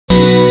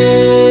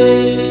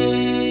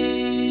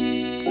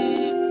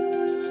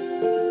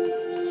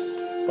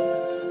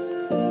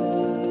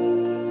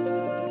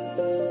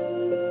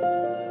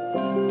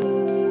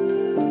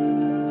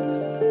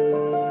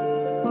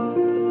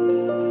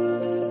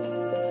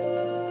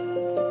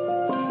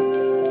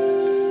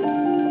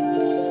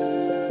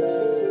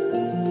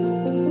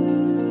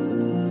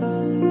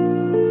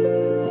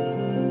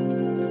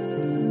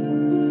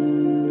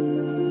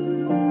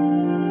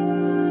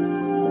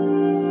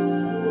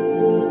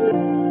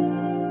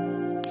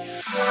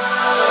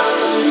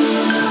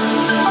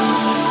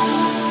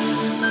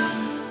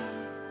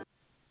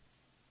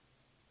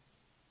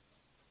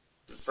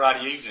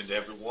Friday evening to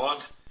everyone.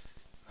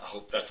 I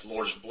hope that the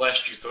Lord has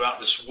blessed you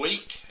throughout this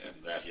week and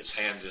that His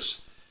hand has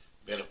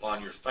been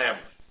upon your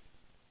family.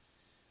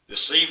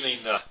 This evening,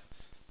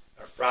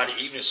 our Friday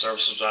evening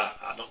services,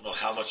 I don't know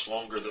how much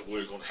longer that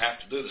we're going to have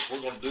to do this.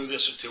 We're going to do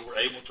this until we're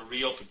able to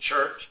reopen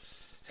church,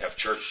 have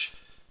church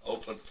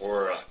open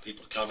for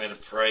people to come in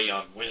and pray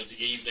on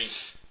Wednesday evening,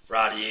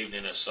 Friday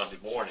evening, and Sunday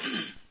morning.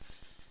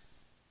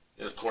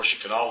 And of course, you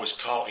can always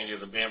call any of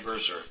the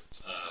members or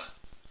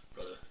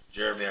Brother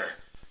Jeremy, our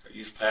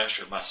youth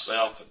pastor, and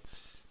myself, and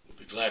we'll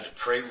be glad to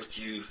pray with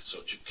you so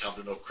that you can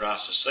come to know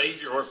Christ as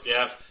Savior, or if you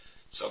have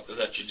something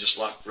that you'd just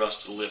like for us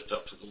to lift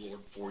up to the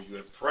Lord for you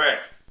in prayer.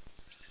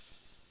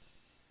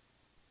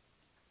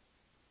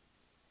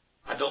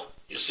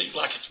 It seems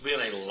like it's been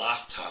a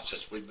lifetime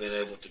since we've been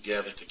able to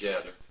gather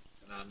together,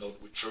 and I know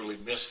that we truly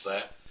miss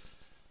that.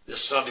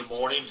 This Sunday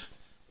morning,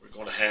 we're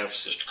going to have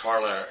Sister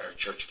Carla, our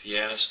church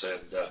pianist,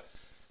 and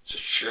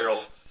Sister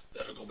Cheryl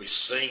that are going to be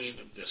singing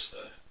this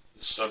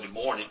Sunday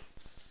morning.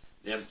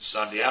 Then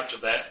Sunday after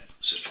that,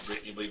 Sister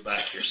Brittany will be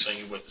back here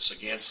singing with us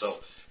again. So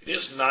it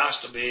is nice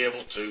to be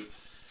able to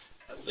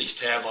at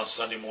least have on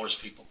Sunday mornings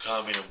people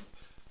coming and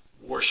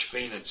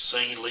worshiping and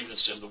singing, leading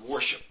us into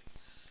worship.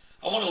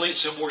 I want to lead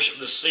us in worship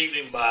this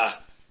evening by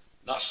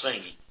not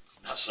singing,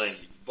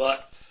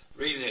 but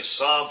reading a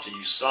psalm to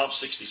you, Psalm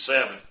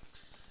 67.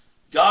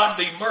 God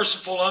be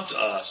merciful unto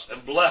us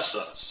and bless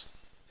us,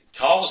 and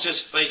cause His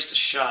face to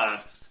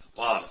shine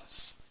upon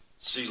us.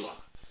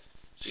 Selah.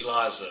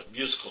 Selah is a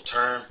musical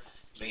term.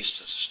 It means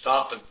to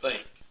stop and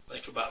think.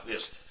 Think about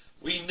this.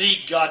 We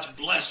need God's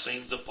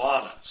blessings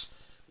upon us.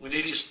 We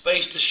need His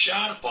face to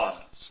shine upon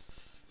us.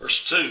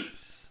 Verse 2,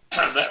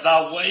 that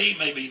thy way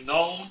may be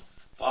known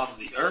upon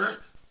the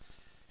earth,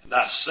 and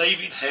thy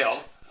saving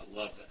health. I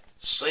love that.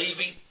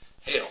 Saving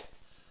health.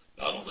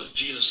 Not only does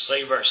Jesus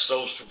save our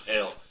souls from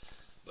hell,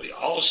 but He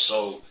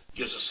also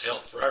gives us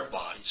health for our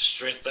bodies,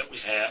 strength that we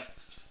have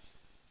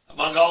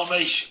among all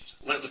nations.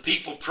 Let the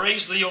people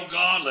praise Thee, O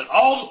God. Let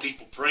all the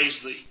people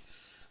praise Thee.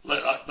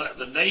 Let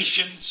the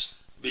nations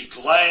be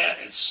glad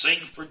and sing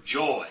for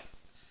joy,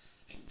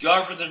 and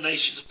govern the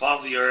nations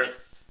upon the earth.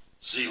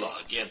 Selah.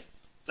 Again,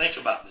 think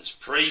about this.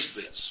 Praise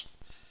this.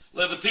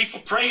 Let the people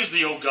praise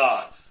Thee, O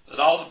God. Let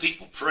all the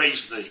people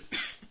praise Thee.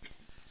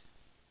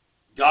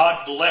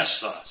 God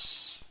bless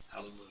us.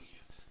 Hallelujah.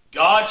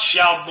 God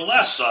shall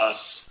bless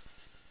us.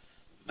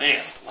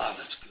 Man, wow,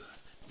 that's good.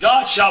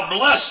 God shall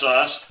bless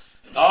us,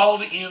 and all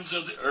the ends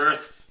of the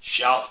earth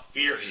shall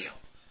fear Him.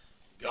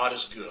 God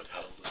is good.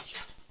 Hallelujah.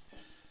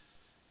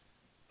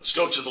 Let's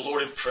go to the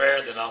Lord in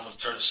prayer, then I'm going to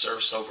turn the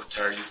service over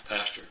to our youth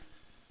pastor,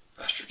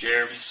 Pastor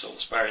Jeremy. So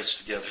let's bow our heads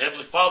together.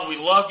 Heavenly Father, we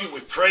love You. We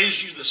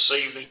praise You this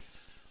evening.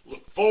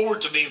 Look forward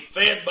to being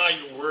fed by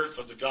Your word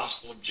from the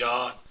Gospel of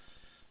John.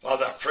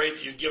 Father, I pray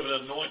that You give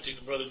an anointing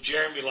to Brother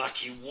Jeremy like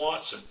he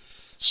wants, and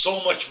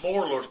so much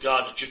more, Lord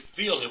God, that You'd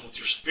fill him with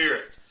Your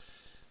Spirit,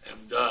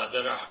 and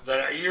that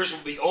our ears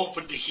will be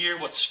open to hear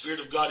what the Spirit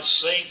of God is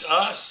saying to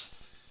us,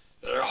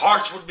 that our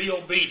hearts would be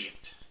obedient.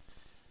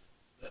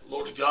 That,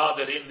 Lord God,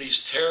 that in these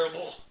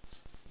terrible,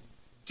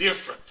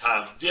 different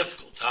times,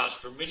 difficult times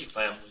for many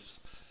families,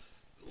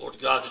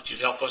 Lord God, that You'd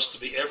help us to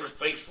be ever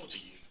faithful to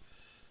You.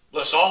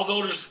 Bless all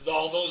those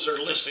that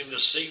are listening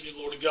this evening,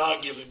 Lord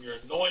God. Give them Your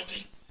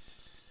anointing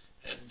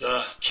and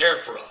care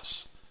for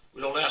us.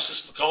 We don't ask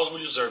this because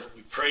we deserve it.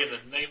 We pray in the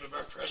name of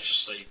our precious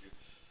Savior,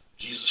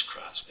 Jesus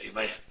Christ.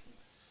 Amen.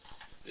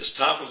 This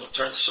time we're going to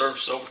turn the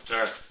service over to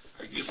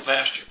our youth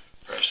pastor,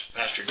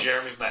 Pastor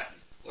Jeremy Mackney.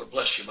 Lord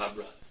bless you, my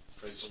brother.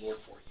 Praise the Lord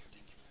for you.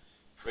 Thank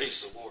you.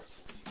 Praise the Lord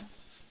for you.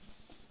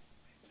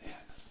 Amen.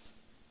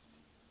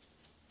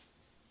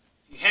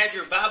 If you have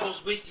your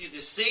Bibles with you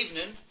this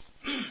evening,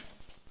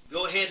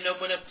 go ahead and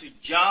open up to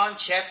John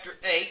chapter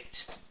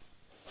 8.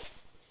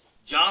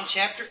 John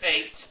chapter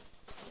 8.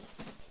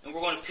 And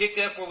we're going to pick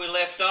up where we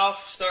left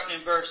off, starting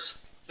in verse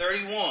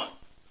 31.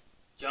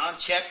 John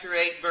chapter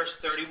 8, verse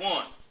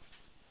 31.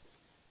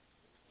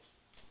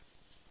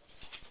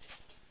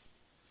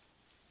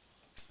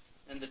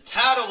 And the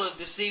title of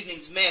this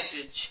evening's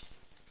message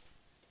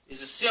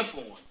is a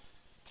simple one: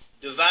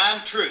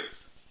 Divine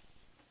Truth.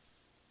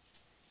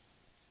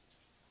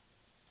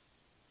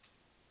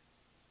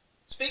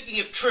 Speaking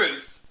of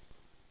truth,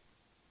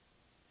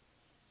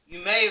 you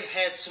may have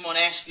had someone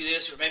ask you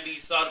this, or maybe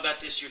you've thought about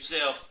this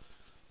yourself.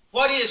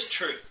 What is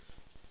truth?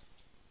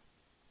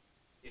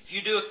 If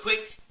you do a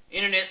quick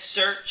internet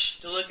search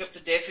to look up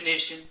the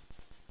definition,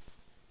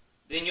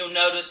 then you'll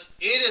notice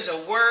it is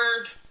a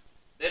word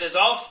that is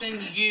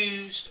often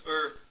used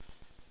or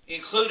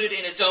included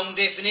in its own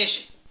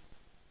definition.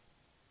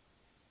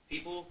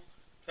 People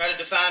try to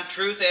define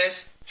truth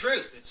as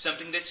truth. It's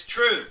something that's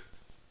true.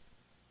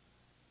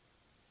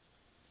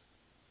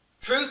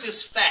 Truth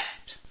is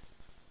fact.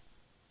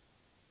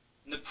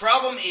 And the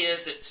problem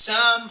is that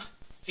some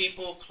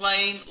people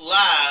claim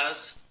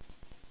lies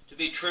to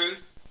be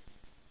truth,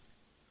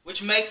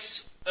 which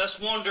makes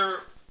us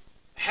wonder,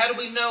 how do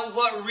we know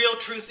what real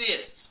truth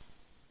is?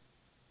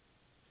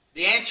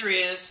 The answer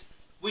is,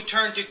 we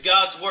turn to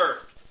God's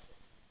Word.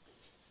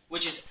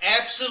 which is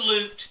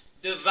absolute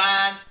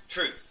divine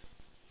truth.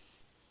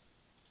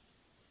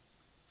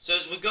 So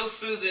as we go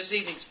through this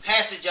evening's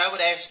passage, I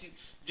would ask you,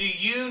 do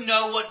you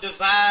know what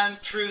divine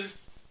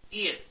truth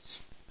is?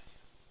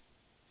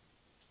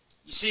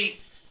 You see,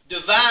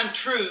 divine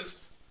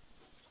truth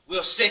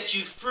will set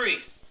you free.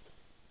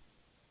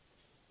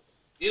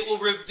 It will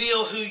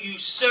reveal who you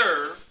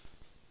serve,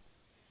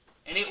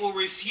 and it will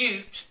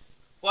refute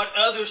what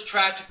others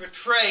try to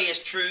portray as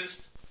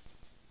truth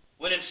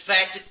when in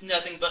fact it's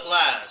nothing but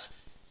lies.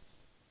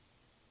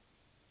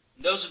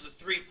 And those are the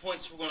 3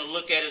 points we're going to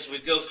look at as we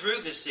go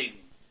through this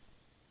evening.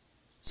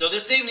 So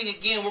this evening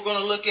again we're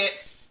going to look at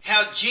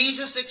how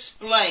Jesus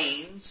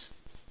explains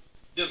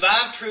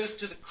divine truth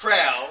to the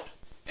crowd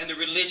and the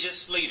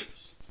religious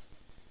leaders.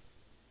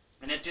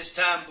 And at this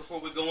time, before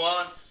we go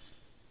on,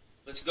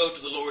 let's go to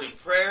the Lord in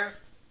prayer.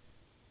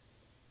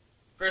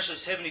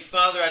 Precious Heavenly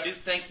Father, I do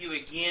thank you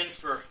again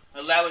for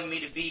allowing me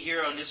to be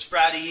here on this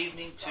Friday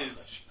evening to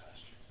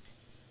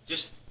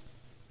just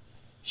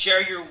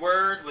share your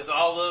word with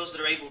all those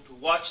that are able to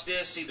watch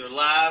this, either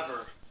live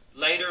or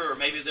later, or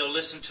maybe they'll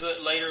listen to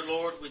it later,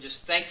 Lord. We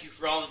just thank you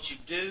for all that you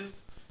do.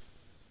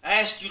 I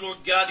ask you, Lord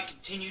God, to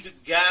continue to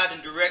guide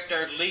and direct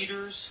our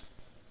leaders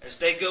as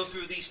they go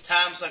through these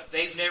times like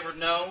they've never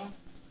known.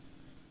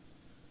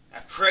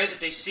 I pray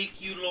that they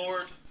seek you,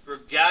 Lord, for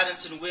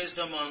guidance and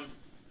wisdom on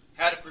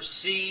how to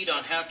proceed,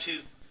 on how to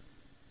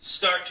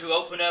start to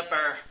open up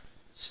our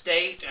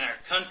state and our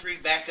country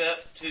back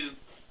up to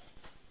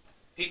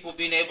people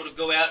being able to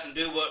go out and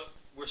do what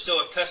we're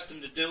so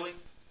accustomed to doing.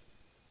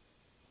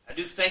 I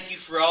do thank you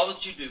for all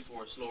that you do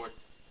for us, Lord.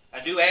 I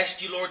do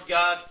ask you, Lord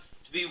God,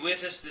 to be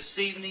with us this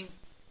evening.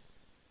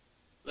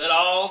 Let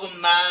all the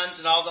minds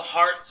and all the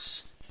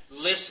hearts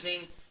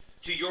listening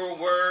to your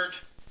word,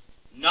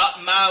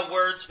 not my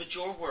words, but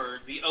your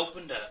word, be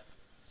opened up.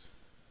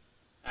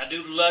 I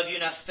do love you,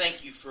 and I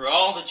thank you for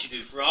all that you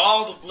do, for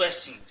all the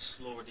blessings,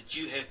 Lord, that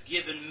you have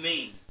given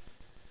me.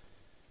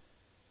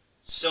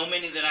 So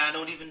many that I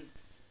don't even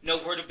know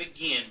where to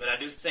begin, but I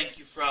do thank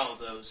you for all of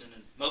those.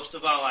 And most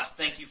of all, I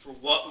thank you for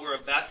what we're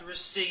about to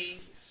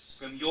receive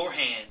from your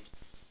hand.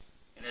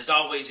 And as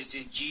always, it's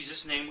in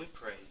Jesus' name we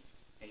pray.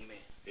 Amen.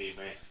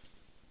 Amen.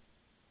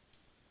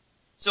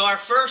 So our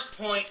first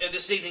point of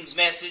this evening's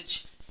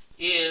message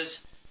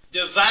is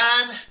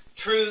divine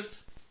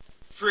truth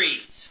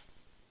frees.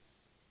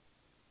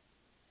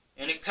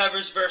 And it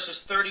covers verses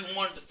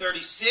 31 to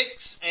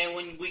 36. And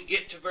when we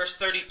get to verse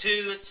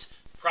 32, it's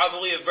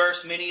probably a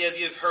verse many of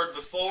you have heard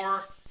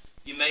before.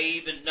 You may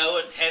even know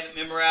it, have it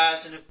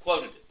memorized, and have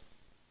quoted it.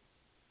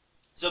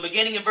 So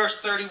beginning in verse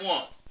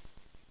 31,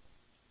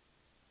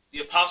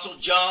 the Apostle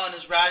John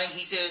is writing.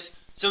 He says,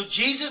 "So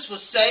Jesus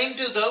was saying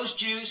to those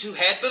Jews who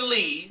had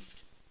believed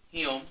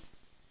him,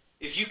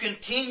 'If you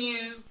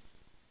continue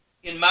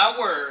in my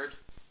word,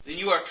 then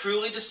you are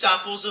truly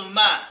disciples of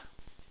mine.'"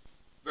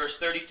 Verse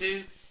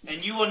 32,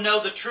 "And you will know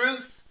the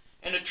truth,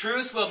 and the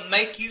truth will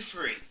make you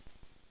free."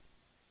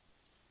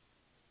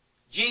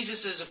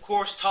 Jesus is, of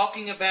course,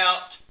 talking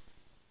about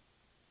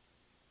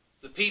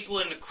the people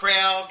in the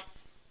crowd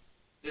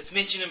that's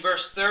mentioned in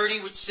verse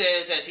 30, which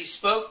says, "As he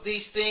spoke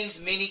these things,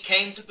 many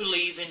came to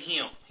believe in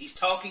him." He's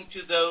talking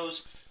to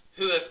those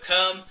who have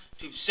come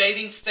to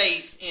saving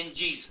faith in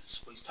Jesus.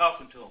 He's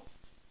talking to them.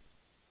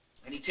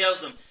 And he tells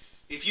them,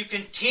 "If you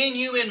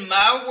continue in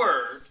my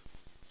word,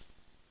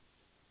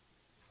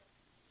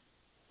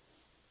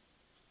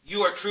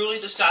 you are truly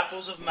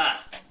disciples of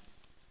mine."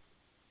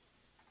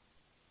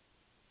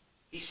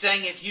 He's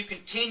saying if you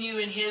continue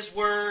in his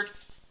word,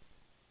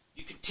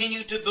 you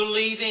continue to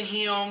believe in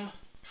him,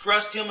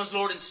 trust him as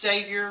Lord and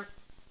Savior,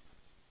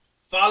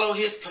 follow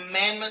his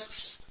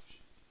commandments,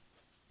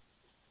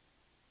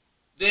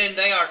 then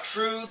they are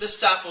true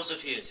disciples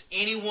of his.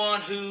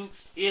 Anyone who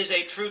is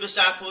a true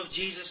disciple of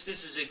Jesus,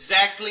 this is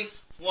exactly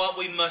what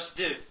we must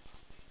do.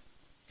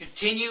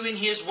 Continue in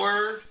his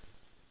word,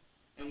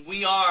 and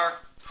we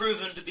are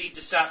proven to be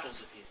disciples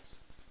of his.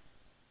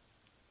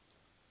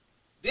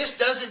 This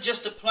doesn't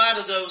just apply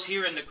to those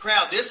here in the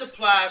crowd. This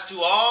applies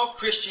to all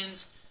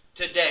Christians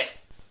today.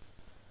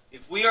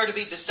 If we are to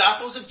be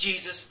disciples of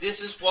Jesus,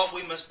 this is what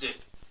we must do.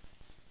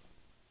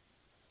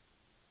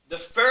 The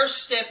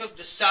first step of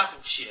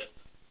discipleship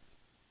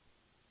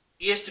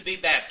is to be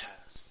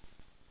baptized.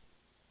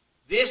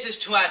 This is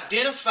to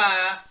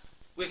identify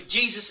with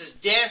Jesus'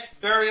 death,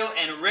 burial,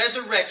 and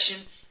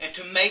resurrection, and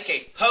to make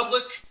a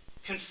public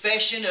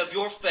confession of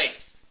your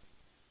faith.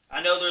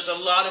 I know there's a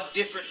lot of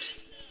different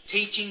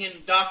teaching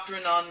and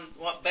doctrine on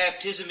what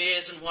baptism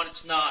is and what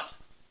it's not.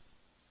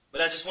 But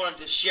I just wanted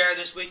to share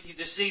this with you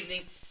this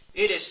evening.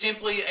 It is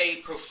simply a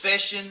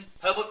profession,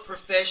 public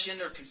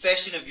profession or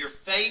confession of your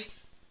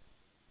faith.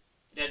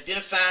 It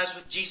identifies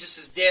with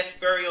Jesus' death,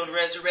 burial, and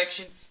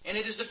resurrection. And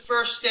it is the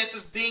first step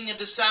of being a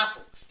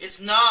disciple. It's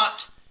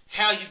not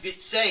how you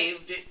get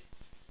saved. It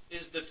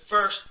is the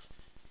first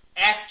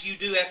act you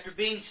do after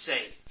being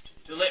saved,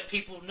 to let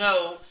people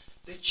know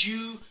that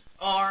you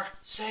are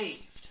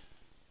saved.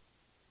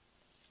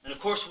 And of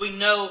course we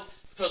know,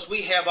 because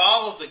we have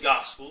all of the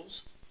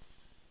Gospels,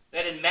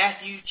 that in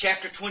Matthew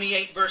chapter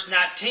 28, verse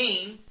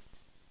 19,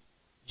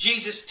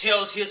 Jesus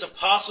tells his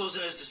apostles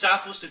and his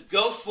disciples to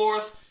go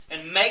forth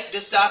and make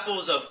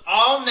disciples of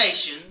all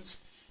nations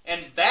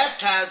and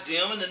baptize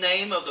them in the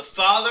name of the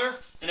Father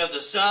and of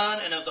the Son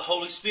and of the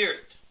Holy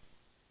Spirit.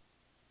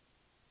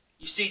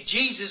 You see,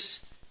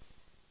 Jesus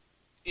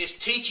is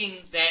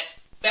teaching that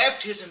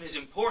baptism is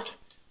important.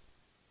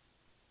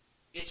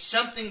 It's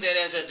something that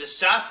as a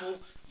disciple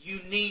you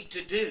need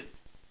to do.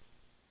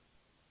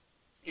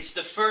 It's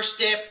the first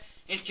step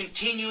in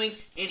continuing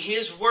in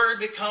His Word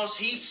because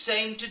He's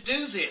saying to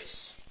do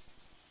this.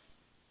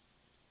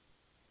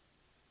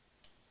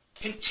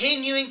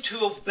 Continuing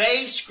to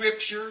obey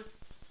Scripture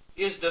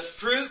is the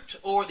fruit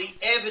or the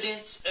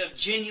evidence of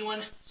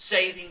genuine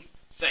saving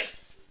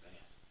faith.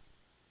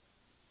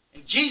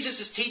 And Jesus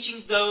is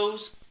teaching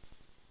those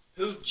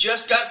who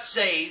just got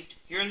saved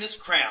here in this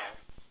crowd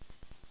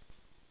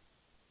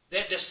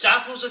that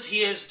disciples of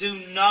His do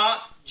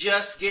not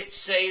just get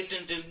saved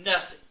and do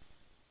nothing.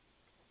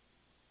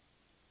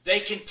 They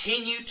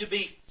continue to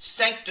be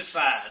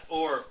sanctified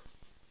or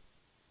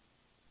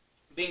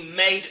being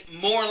made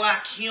more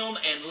like Him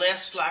and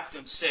less like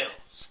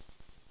themselves.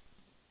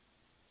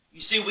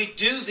 You see, we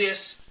do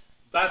this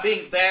by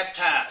being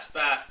baptized,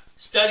 by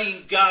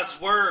studying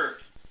God's Word,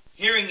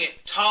 hearing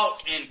it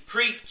taught and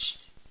preached,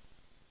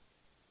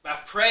 by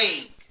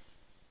praying,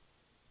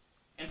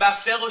 and by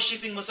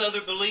fellowshipping with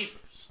other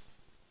believers.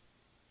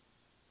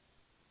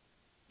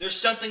 There's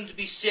something to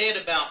be said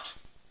about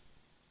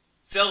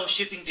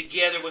fellowshipping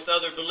together with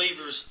other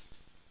believers.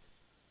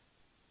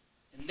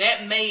 And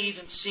that may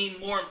even seem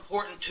more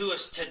important to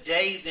us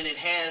today than it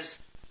has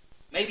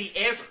maybe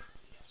ever,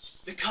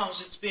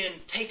 because it's been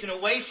taken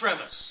away from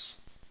us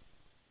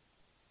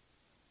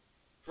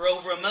for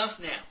over a month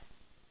now.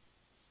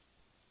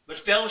 But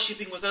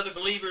fellowshipping with other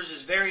believers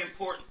is very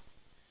important.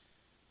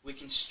 We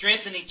can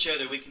strengthen each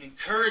other, we can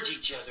encourage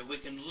each other, we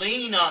can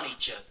lean on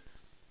each other.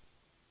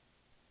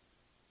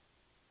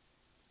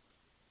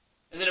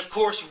 And then, of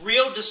course,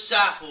 real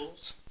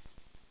disciples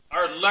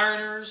are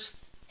learners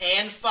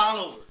and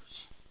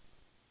followers.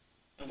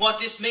 And what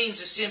this means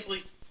is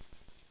simply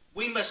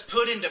we must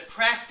put into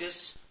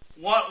practice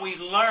what we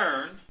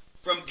learn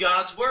from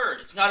God's Word.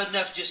 It's not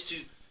enough just to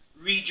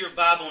read your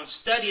Bible and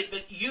study it,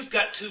 but you've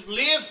got to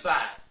live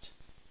by it.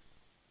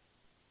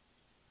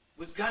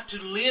 We've got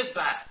to live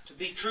by it to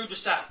be true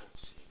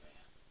disciples.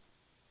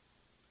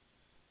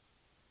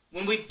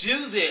 When we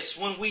do this,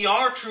 when we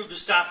are true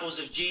disciples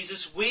of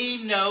Jesus,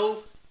 we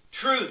know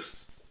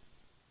truth.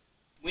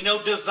 We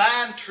know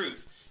divine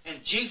truth.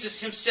 And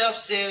Jesus Himself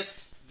says,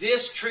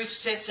 this truth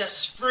sets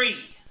us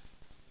free.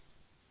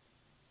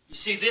 You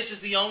see, this is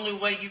the only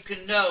way you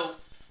can know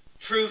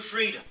true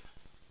freedom.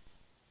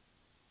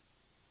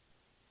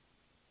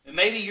 And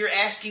maybe you're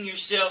asking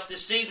yourself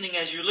this evening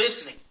as you're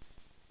listening,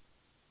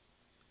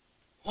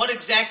 what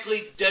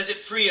exactly does it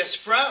free us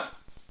from?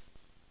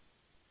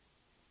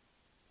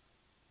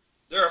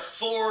 There are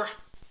 4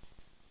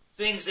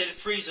 things that it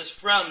frees us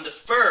from. The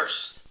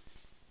first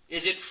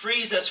is it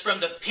frees us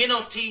from the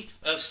penalty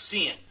of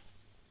sin.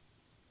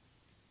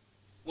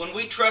 When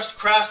we trust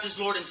Christ as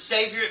Lord and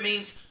Savior, it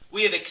means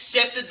we have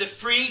accepted the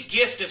free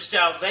gift of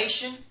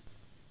salvation.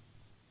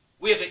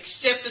 We have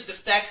accepted the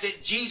fact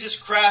that Jesus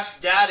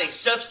Christ died a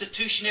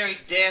substitutionary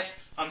death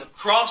on the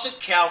cross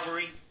at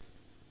Calvary.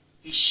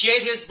 He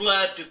shed His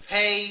blood to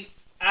pay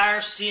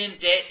our sin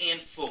debt in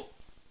full.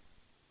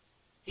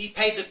 He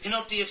paid the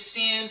penalty of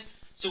sin,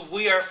 so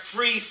we are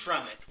free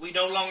from it. We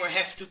no longer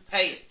have to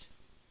pay it.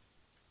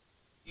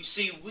 You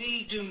see,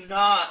 we do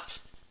not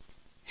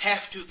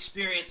have to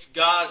experience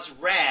God's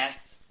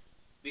wrath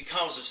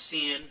because of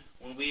sin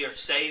when we are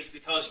saved,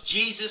 because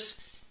Jesus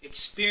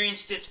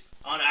experienced it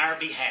on our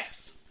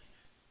behalf.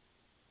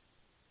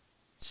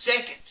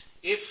 Second,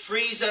 it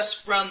frees us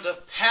from the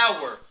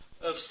power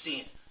of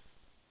sin.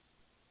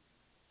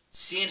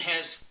 Sin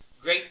has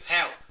great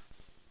power.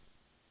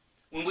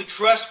 When we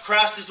trust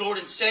Christ as Lord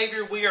and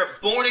Savior, we are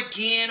born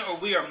again or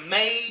we are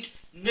made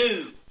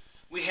new.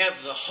 We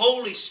have the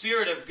Holy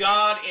Spirit of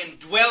God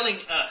indwelling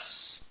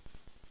us,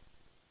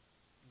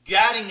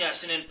 guiding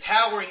us and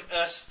empowering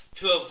us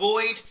to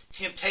avoid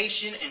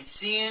temptation and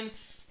sin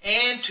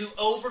and to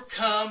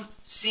overcome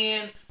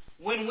sin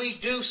when we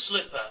do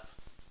slip up,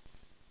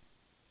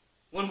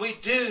 when we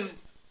do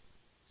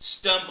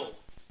stumble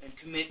and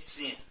commit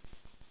sin.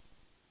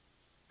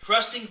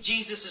 Trusting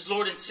Jesus as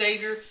Lord and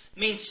Savior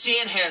means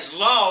sin has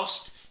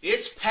lost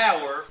its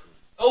power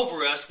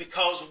over us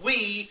because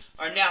we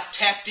are now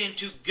tapped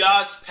into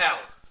God's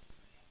power.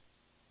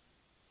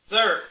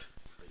 Third,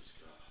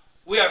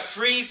 we are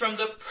free from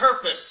the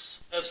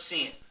purpose of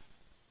sin,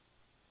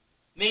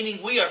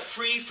 meaning we are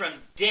free from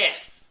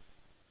death.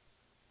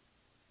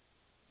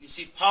 You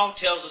see, Paul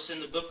tells us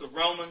in the book of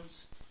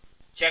Romans,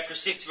 chapter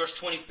 6, verse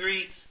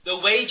 23, the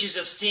wages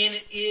of sin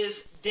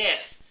is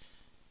death.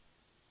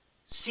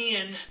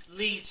 Sin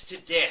leads to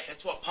death.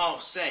 That's what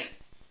Paul's saying.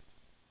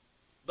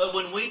 But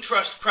when we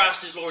trust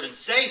Christ as Lord and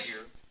Savior,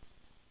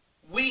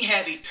 we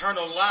have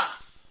eternal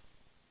life,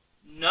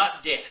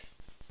 not death.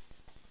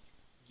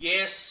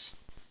 Yes,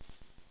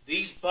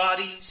 these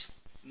bodies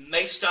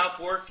may stop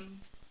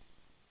working,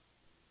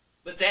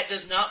 but that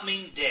does not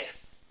mean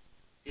death.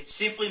 It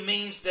simply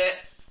means that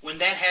when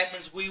that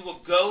happens, we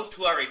will go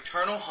to our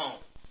eternal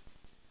home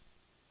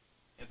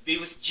and be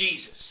with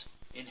Jesus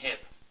in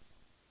heaven.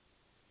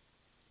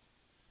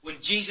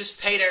 When Jesus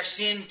paid our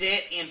sin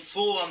debt in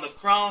full on the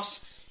cross,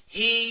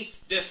 He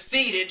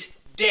defeated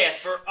death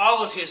for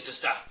all of His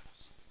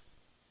disciples.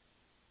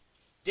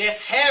 Death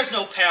has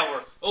no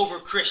power over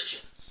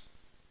Christians.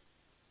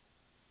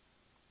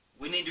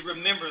 We need to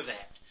remember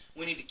that.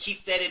 We need to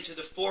keep that into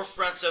the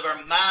forefronts of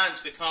our minds,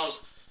 because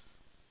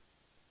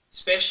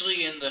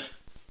especially in the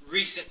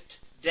recent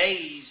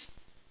days,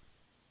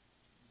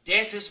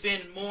 death has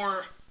been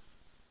more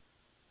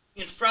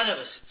in front of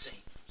us, it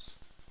seems.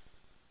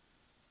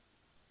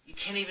 You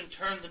can't even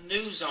turn the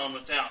news on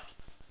without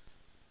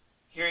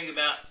hearing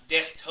about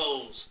death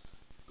tolls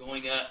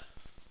going up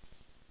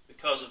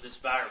because of this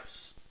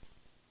virus.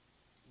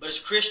 But as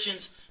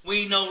Christians,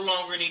 we no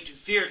longer need to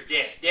fear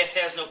death. Death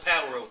has no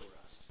power over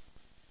us.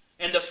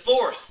 And the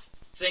fourth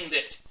thing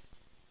that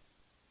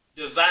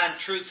divine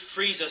truth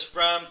frees us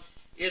from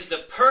is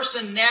the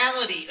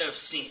personality of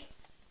sin.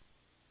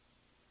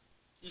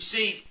 You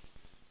see,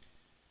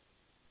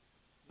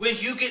 when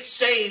you get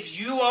saved,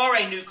 you are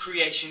a new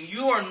creation.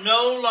 You are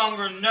no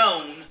longer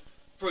known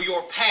for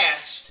your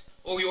past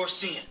or your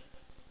sin.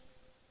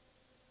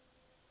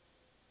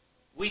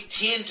 We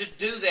tend to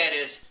do that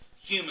as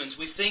humans.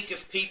 We think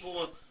of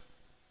people,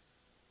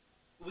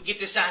 we get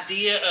this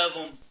idea of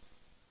them,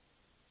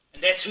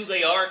 and that's who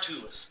they are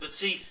to us. But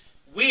see,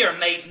 we are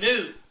made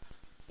new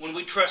when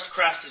we trust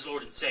Christ as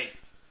Lord and Savior.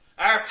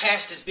 Our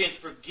past has been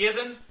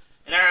forgiven,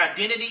 and our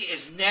identity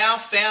is now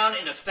found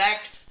in the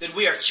fact that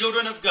we are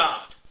children of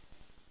God.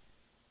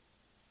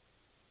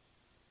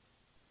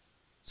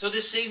 So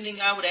this evening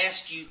I would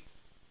ask you,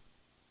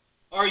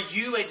 are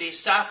you a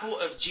disciple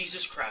of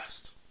Jesus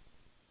Christ?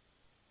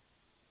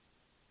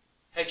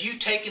 Have you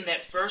taken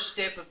that first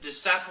step of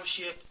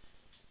discipleship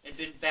and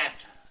been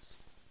baptized?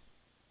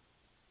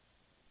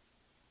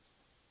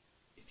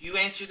 If you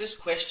answer this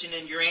question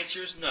and your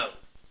answer is no,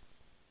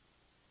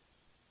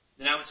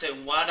 then I would say,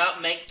 why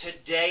not make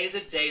today the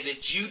day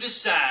that you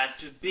decide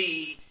to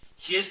be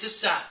His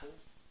disciple?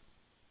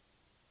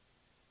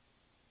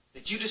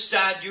 That you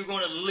decide you're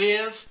going to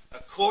live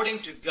according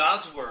to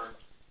God's Word.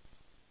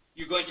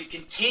 You're going to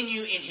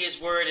continue in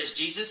His Word as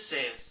Jesus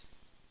says.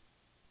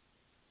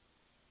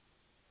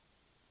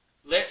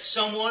 Let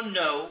someone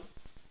know,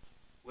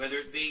 whether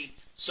it be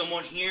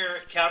someone here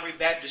at Calvary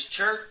Baptist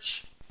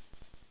Church,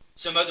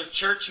 some other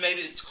church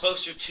maybe that's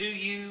closer to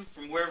you,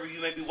 from wherever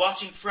you may be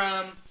watching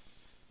from,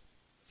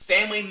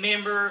 family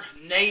member,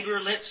 neighbor,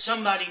 let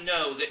somebody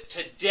know that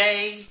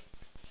today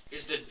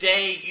is the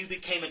day you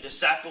became a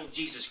disciple of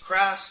Jesus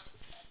Christ.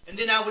 And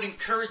then I would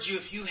encourage you,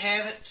 if you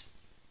haven't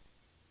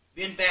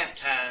been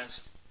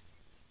baptized,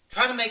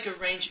 try to make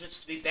arrangements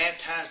to be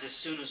baptized as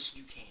soon as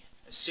you can,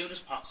 as soon as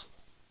possible.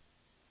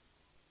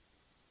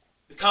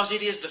 Because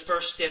it is the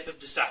first step of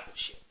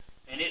discipleship.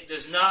 And it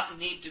does not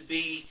need to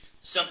be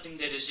something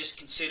that is just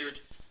considered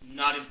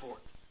not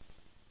important.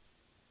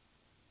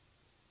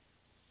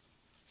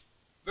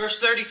 Verse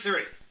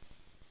 33.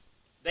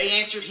 They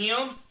answered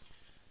him,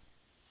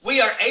 "We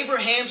are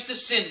Abraham's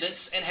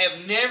descendants and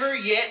have never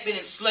yet been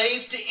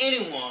enslaved to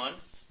anyone.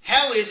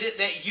 How is it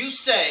that you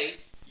say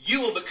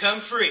you will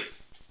become free?"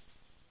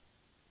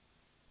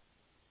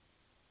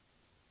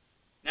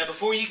 Now,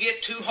 before you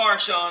get too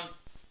harsh on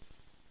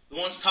the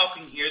ones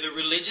talking here, the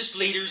religious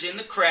leaders in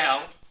the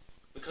crowd,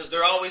 because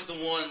they're always the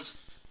ones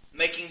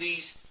making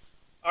these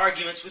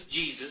arguments with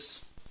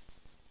Jesus,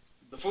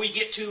 before you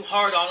get too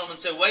hard on them and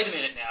say, wait a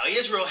minute now,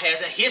 Israel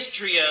has a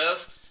history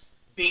of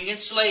being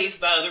enslaved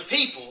by other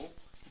people.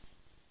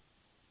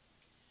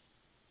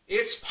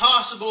 It's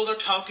possible they're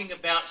talking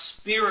about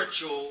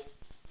spiritual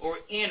or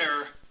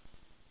inner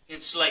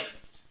enslavement.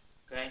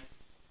 Okay?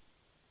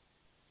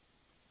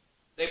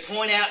 They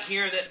point out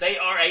here that they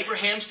are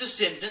Abraham's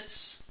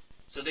descendants,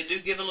 so they do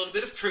give a little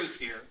bit of truth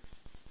here.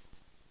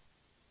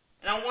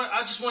 And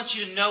I just want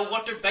you to know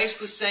what they're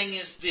basically saying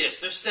is this.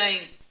 They're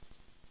saying,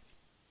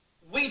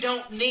 we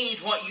don't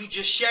need what you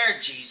just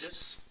shared,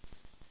 Jesus.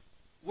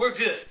 We're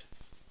good.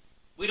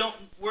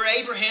 We're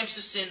Abraham's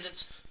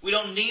descendants. We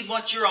don't need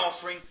what you're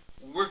offering.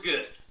 We're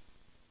good.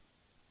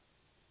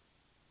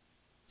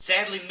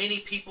 Sadly, many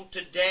people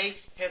today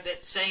have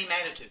that same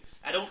attitude.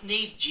 I don't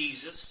need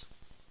Jesus.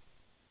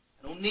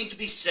 I don't need to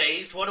be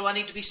saved. What do I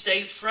need to be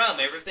saved from?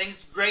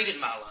 Everything's great in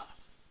my life.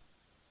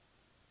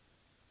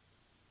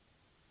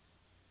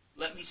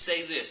 Let me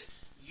say this.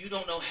 You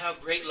don't know how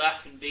great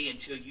life can be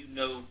until you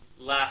know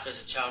life as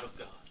a child of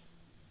God.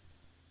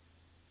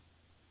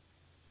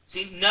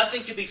 See,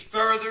 nothing could be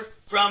further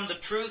from the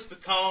truth,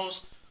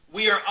 because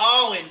we are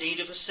all in need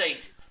of a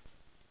Savior.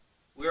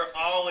 We are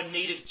all in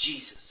need of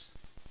Jesus.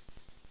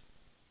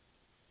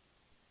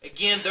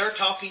 Again, they're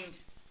talking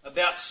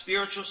about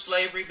spiritual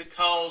slavery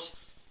because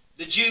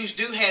the Jews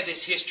do have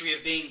this history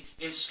of being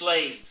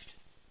enslaved.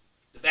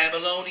 The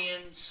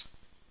Babylonians,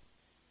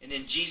 and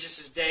in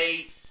Jesus'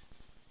 day,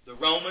 the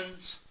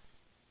Romans.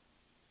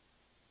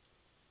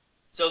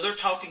 So they're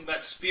talking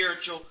about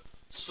spiritual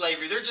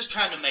slavery. They're just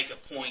trying to make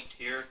a point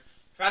here.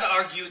 Try to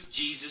argue with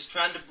Jesus,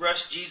 trying to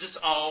brush Jesus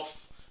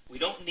off. We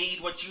don't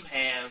need what you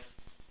have.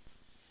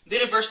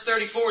 Then in verse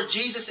 34,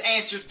 Jesus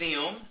answered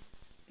them,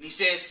 and he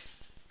says,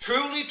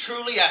 "Truly,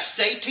 truly, I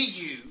say to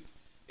you,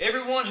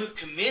 everyone who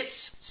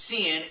commits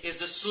sin is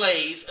the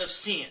slave of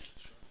sin."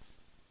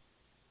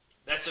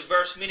 That's a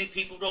verse many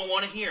people don't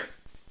want to hear.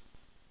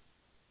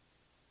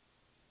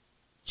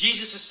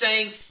 Jesus is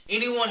saying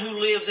anyone who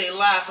lives a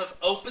life of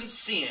open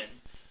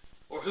sin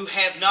or who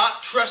have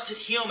not trusted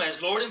Him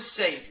as Lord and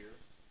Savior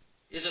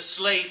is a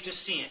slave to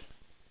sin.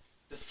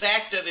 The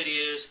fact of it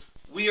is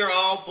we are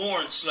all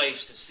born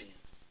slaves to sin.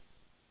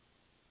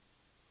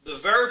 The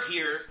verb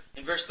here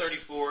in verse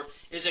 34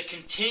 is a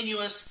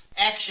continuous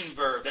action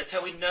verb. That's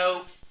how we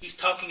know he's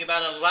talking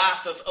about a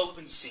life of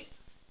open sin.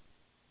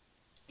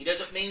 He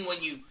doesn't mean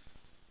when you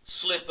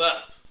slip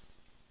up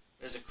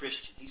as a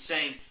Christian. He's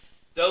saying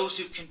those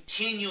who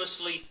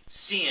continuously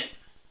sin,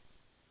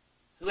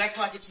 who act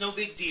like it's no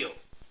big deal,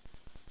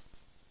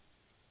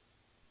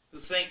 who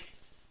think,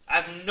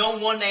 I have no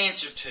one to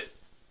answer to.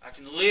 I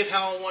can live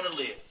how I want to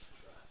live.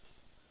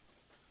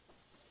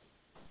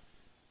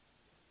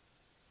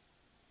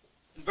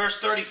 In verse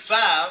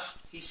 35,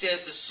 he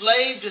says, "The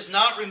slave does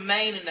not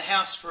remain in the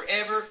house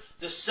forever.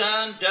 The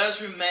son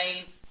does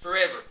remain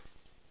forever."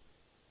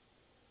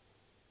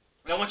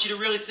 And I want you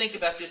to really think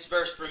about this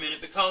verse for a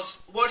minute, because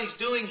what he's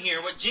doing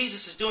here, what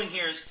Jesus is doing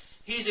here, is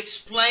he's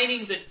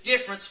explaining the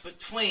difference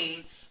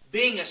between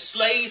being a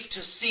slave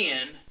to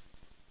sin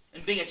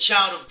and being a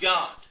child of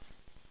God,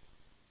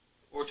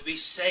 or to be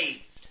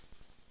saved.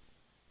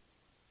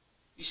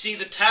 You see,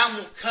 the time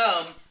will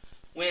come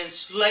when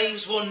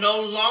slaves will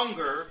no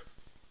longer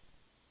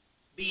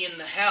be in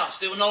the house.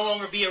 They will no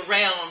longer be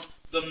around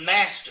the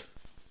master.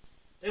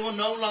 They will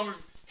no longer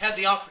have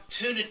the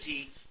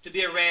opportunity to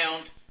be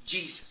around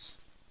Jesus.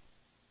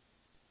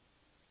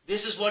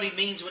 This is what he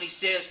means when he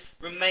says,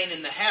 remain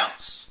in the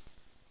house.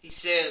 He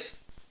says,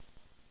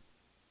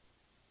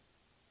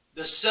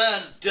 the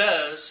son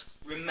does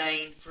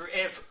remain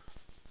forever.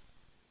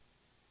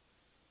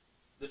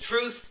 The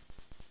truth,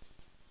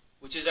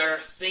 which is our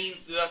theme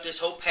throughout this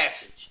whole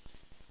passage,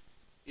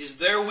 is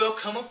there will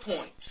come a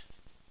point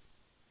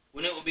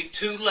when it will be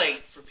too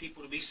late for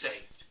people to be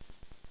saved.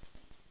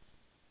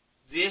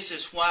 This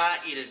is why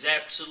it is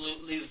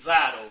absolutely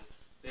vital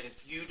that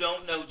if you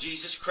don't know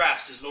Jesus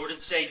Christ as Lord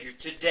and Savior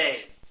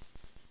today,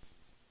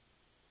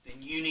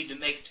 then you need to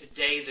make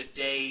today the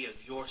day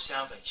of your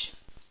salvation.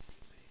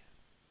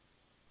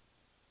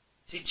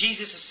 See,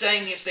 Jesus is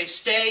saying if they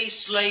stay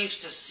slaves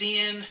to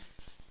sin,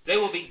 they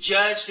will be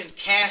judged and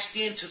cast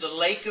into the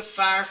lake of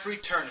fire for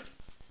eternity.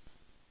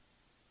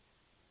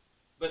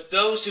 But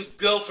those who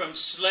go from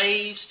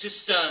slaves to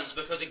sons,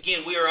 because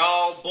again, we are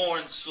all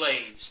born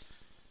slaves.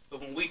 But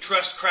when we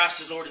trust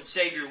Christ as Lord and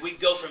Savior, we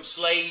go from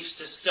slaves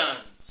to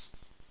sons,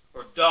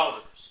 or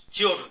daughters,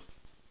 children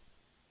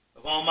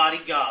of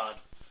Almighty God.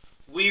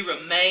 We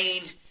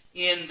remain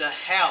in the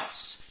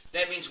house.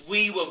 That means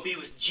we will be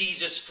with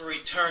Jesus for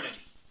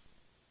eternity.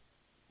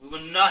 We will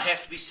not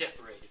have to be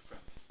separated from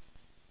Him.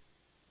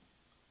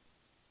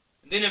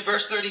 And then in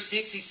verse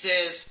 36 he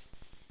says,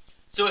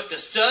 "So if the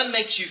Son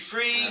makes you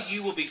free,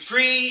 you will be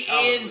free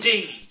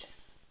indeed."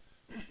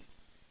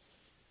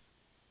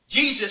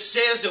 Jesus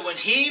says that when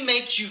He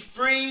makes you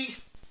free,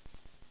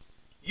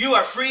 you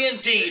are free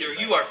indeed, or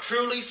you are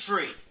truly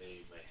free.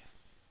 Amen.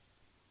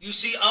 You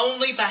see,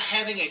 only by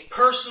having a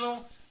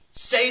personal,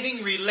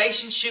 saving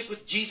relationship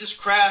with Jesus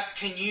Christ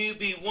can you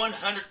be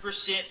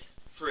 100%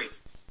 free.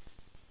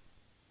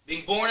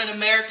 Being born an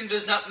American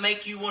does not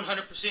make you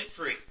 100%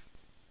 free.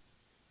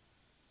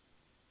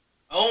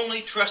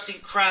 Only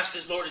trusting Christ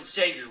as Lord and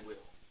Savior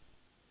will.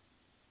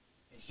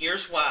 And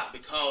here's why.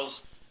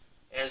 Because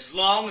as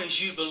long as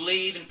you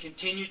believe and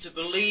continue to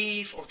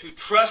believe or to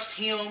trust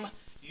Him,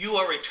 you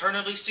are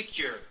eternally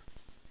secure.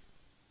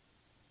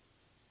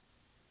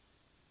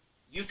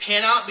 You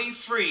cannot be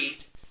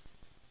freed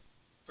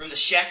from the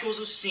shackles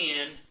of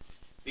sin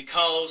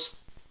because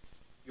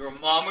your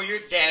mom or your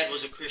dad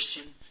was a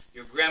Christian,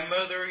 your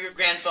grandmother or your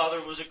grandfather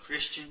was a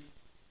Christian,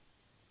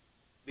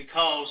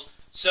 because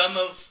some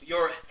of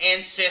your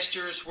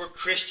ancestors were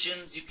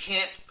Christians. You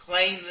can't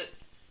claim that,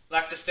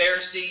 like the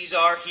Pharisees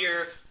are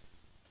here,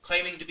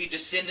 claiming to be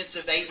descendants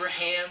of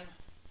Abraham,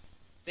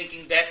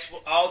 thinking that's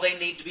all they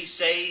need to be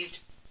saved.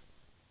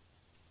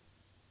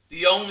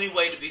 The only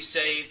way to be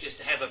saved is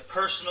to have a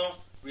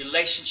personal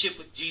relationship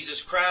with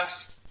Jesus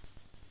Christ.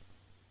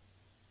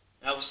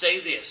 I will say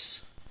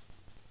this.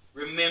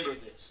 Remember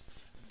this.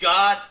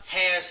 God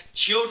has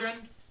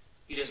children.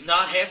 He does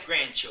not have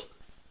grandchildren.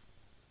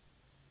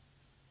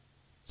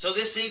 So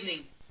this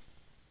evening,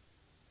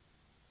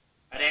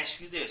 I'd ask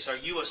you this. Are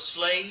you a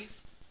slave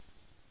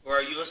or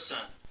are you a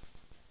son?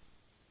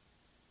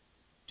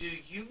 Do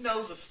you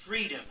know the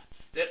freedom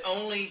that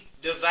only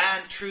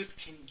divine truth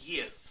can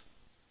give?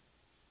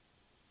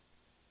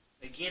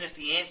 Again, if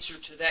the answer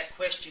to that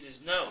question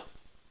is no,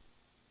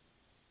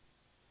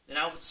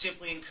 then I would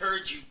simply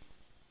encourage you,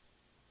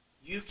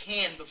 you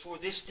can, before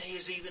this day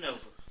is even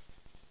over,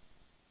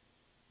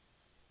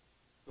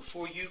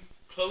 before you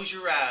close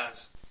your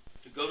eyes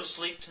to go to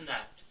sleep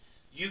tonight,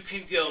 you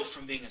can go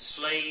from being a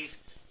slave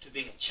to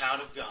being a child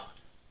of God.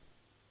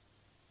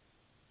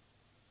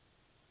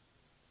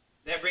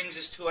 That brings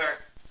us to our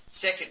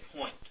second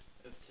point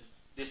of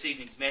this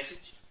evening's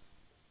message,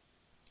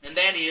 and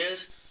that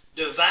is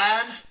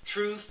divine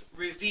truth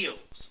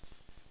reveals,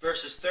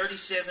 verses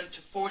 37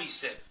 to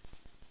 47.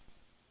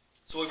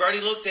 So we've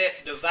already looked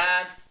at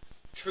divine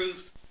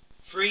truth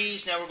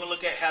frees. Now we're going to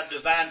look at how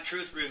divine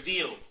truth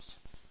reveals.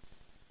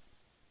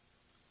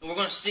 And we're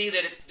going to see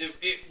that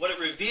what it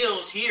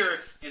reveals here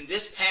in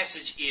this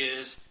passage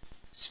is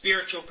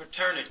spiritual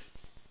paternity.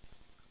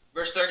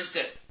 Verse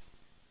 37.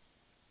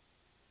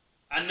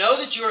 I know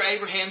that you are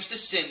Abraham's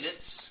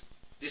descendants.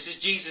 This is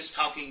Jesus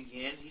talking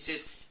again. He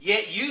says,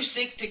 yet you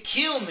seek to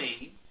kill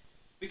me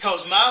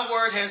because my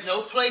word has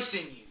no place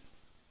in you.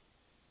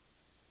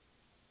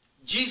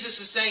 Jesus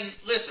is saying,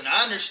 listen,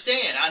 I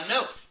understand, I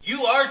know,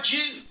 you are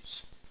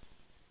Jews.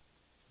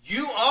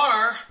 You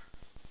are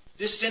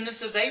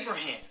descendants of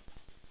Abraham.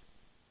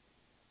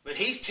 But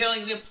he's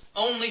telling them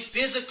only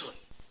physically.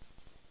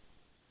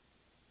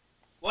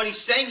 What he's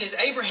saying is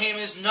Abraham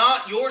is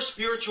not your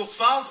spiritual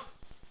father.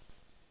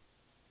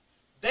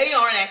 They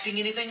aren't acting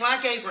anything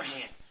like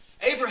Abraham.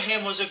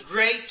 Abraham was a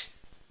great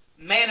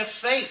man of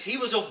faith. He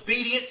was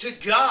obedient to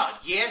God.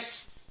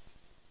 Yes,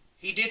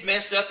 he did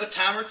mess up a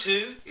time or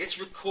two. It's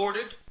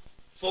recorded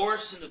for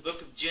us in the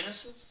book of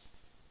Genesis.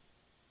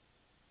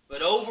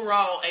 But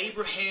overall,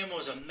 Abraham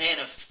was a man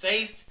of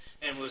faith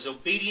and was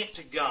obedient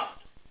to God.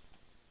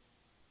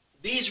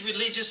 These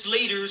religious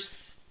leaders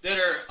that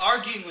are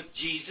arguing with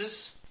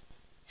Jesus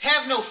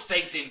have no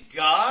faith in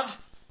God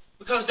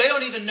because they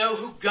don't even know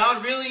who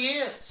God really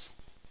is.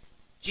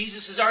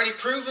 Jesus has already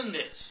proven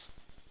this.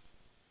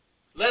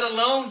 Let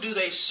alone do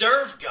they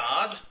serve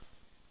God.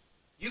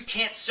 You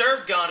can't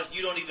serve God if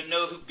you don't even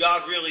know who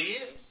God really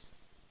is.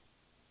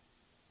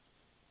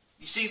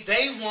 You see,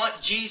 they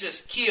want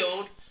Jesus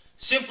killed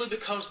simply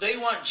because they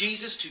want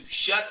Jesus to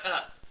shut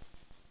up.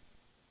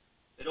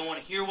 They don't want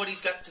to hear what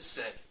he's got to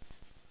say.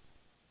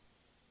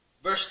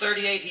 Verse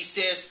 38, he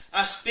says,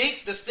 I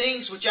speak the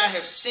things which I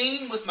have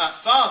seen with my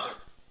Father.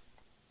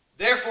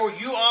 Therefore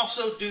you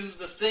also do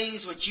the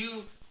things which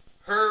you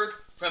heard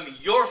from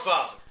your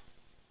father.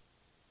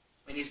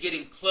 And he's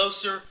getting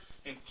closer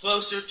and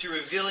closer to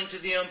revealing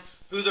to them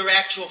who their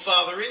actual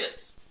father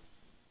is.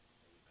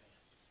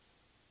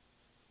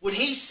 When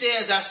he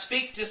says, I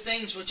speak the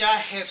things which I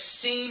have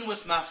seen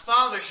with my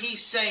Father,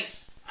 he's saying,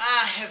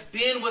 I have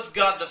been with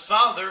God the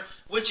Father,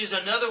 which is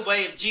another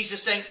way of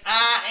Jesus saying,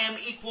 I am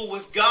equal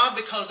with God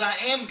because I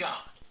am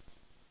God.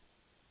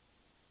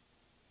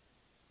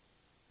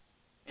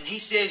 And he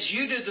says,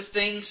 you do the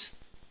things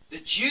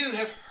that you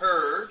have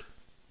heard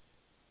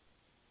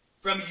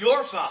from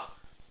your father.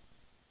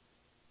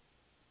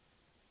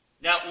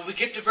 Now, when we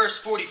get to verse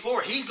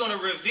 44, he's going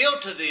to reveal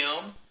to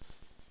them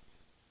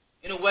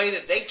in a way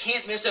that they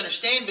can't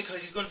misunderstand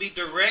because he's going to be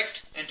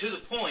direct and to the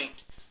point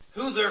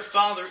who their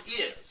father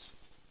is.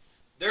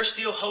 They're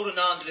still holding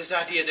on to this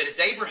idea that it's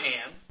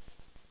Abraham,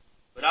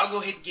 but I'll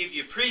go ahead and give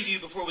you a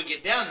preview before we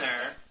get down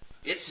there.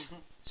 It's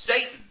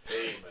Satan.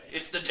 Amen.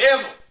 It's the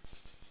devil.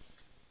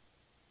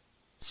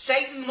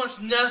 Satan wants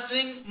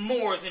nothing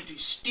more than to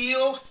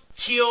steal,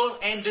 kill,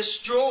 and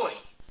destroy.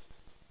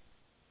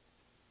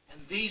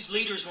 And these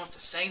leaders want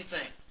the same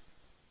thing.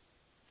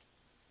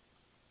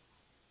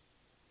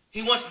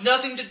 He wants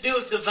nothing to do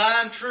with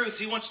divine truth.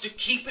 He wants to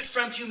keep it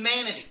from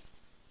humanity.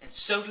 And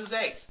so do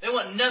they. They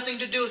want nothing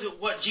to do with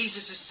what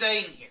Jesus is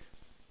saying here.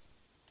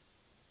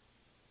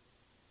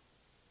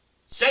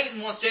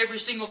 Satan wants every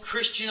single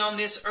Christian on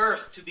this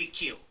earth to be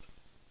killed.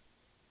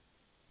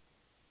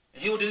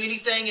 And he will do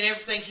anything and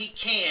everything he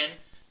can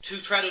to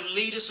try to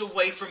lead us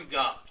away from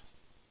God.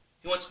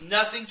 He wants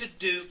nothing to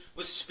do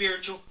with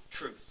spiritual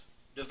truth,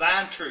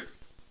 divine truth.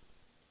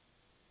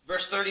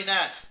 Verse 39,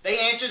 they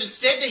answered and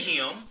said to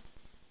him,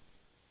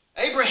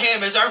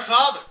 Abraham is our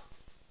father.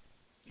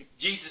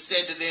 Jesus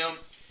said to them,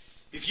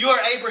 if you are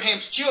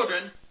Abraham's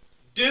children,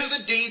 do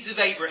the deeds of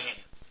Abraham.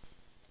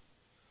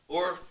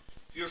 Or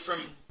if you're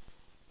from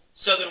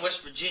southern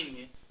West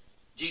Virginia,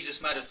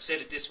 Jesus might have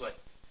said it this way,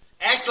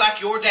 act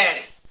like your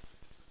daddy.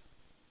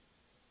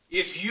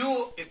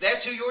 If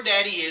that's who your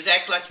daddy is,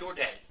 act like your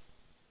daddy.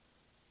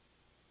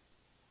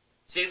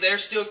 See, they're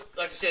still,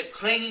 like I said,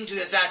 clinging to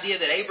this idea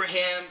that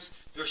Abraham's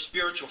their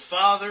spiritual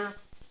father.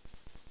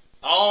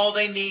 All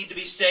they need to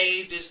be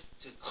saved is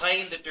to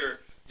claim that they're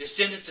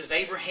descendants of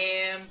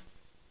Abraham.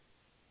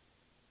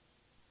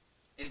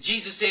 And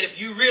Jesus said,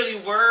 if you really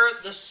were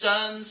the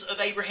sons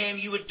of Abraham,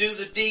 you would do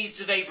the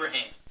deeds of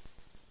Abraham.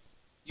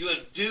 You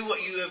would do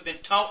what you have been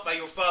taught by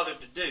your father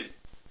to do.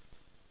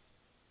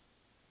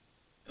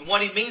 And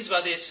what he means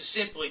by this is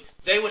simply,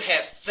 they would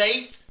have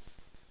faith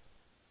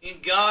in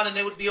God and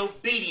they would be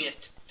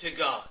obedient to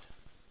God.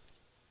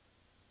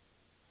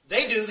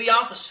 They do the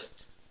opposite.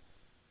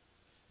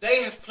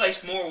 They have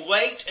placed more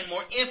weight and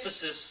more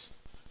emphasis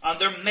on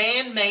their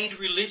man-made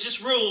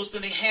religious rules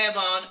than they have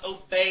on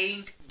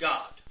obeying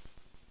God.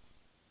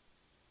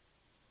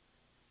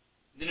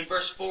 Then in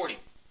verse 40,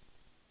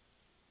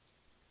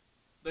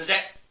 but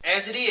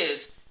as it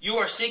is, you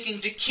are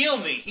seeking to kill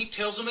me. He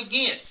tells them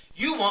again,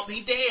 you want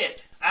me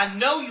dead. I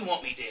know you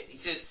want me dead. He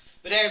says,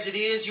 but as it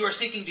is, you are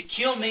seeking to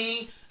kill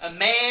me, a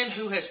man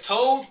who has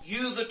told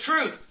you the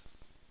truth.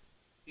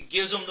 He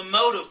gives them the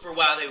motive for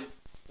why they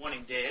want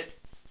him dead.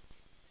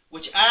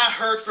 Which I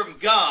heard from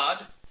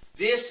God,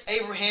 this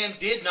Abraham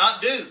did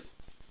not do.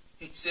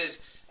 He says,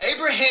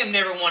 Abraham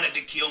never wanted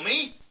to kill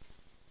me.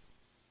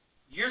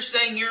 You're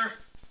saying you're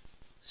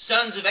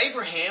sons of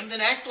Abraham,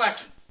 then act like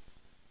him.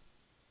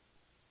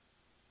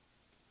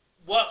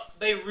 What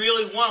they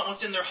really want,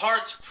 what's in their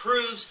hearts,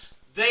 proves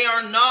they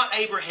are not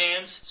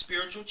Abraham's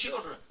spiritual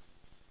children.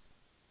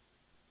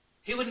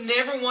 He would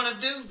never want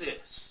to do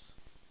this.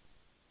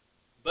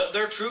 But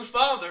their true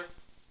father,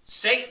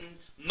 Satan,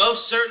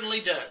 most certainly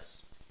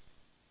does.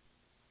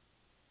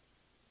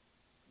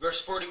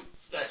 Verse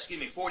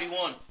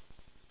 41.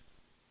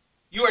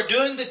 You are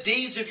doing the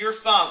deeds of your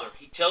father.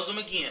 He tells them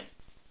again.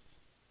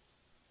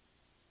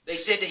 They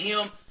said to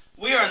him,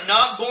 we are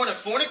not born of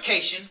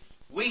fornication.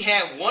 We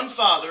have one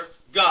Father,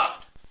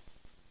 God.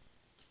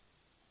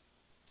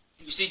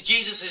 You see,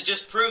 Jesus has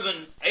just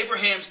proven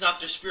Abraham's not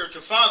their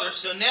spiritual father,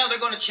 so now they're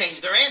going to change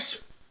their answer.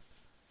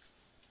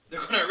 They're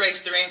going to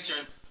erase their answer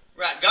and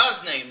write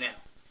God's name now.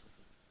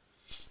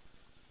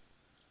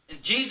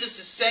 And Jesus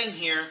is saying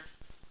here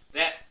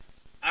that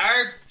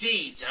our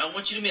deeds, and I don't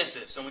want you to miss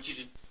this, I want you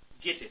to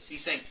get this.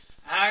 He's saying,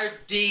 our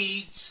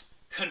deeds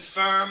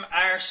confirm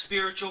our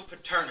spiritual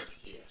paternity.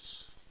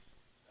 Yes,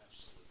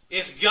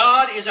 absolutely. If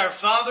God is our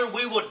Father,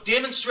 we will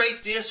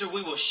demonstrate this, or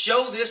we will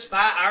show this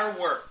by our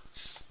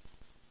works,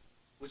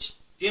 which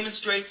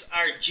demonstrates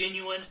our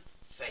genuine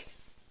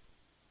faith.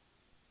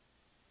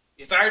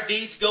 If our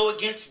deeds go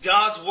against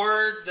God's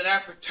word, then our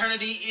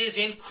paternity is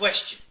in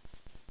question.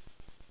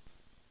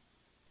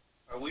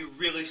 Are we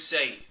really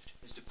saved?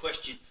 Is the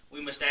question we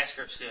must ask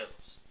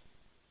ourselves.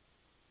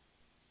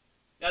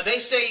 Now they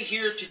say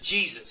here to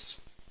Jesus,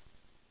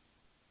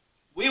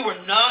 we were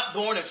not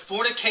born of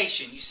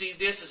fornication. You see,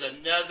 this is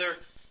another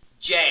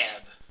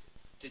jab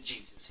to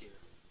Jesus here.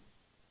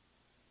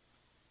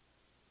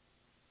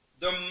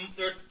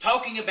 They're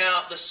talking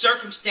about the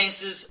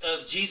circumstances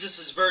of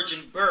Jesus'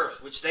 virgin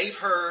birth, which they've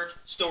heard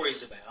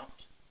stories about.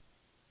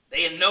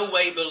 They in no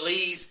way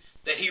believe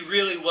that he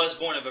really was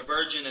born of a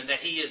virgin and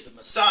that he is the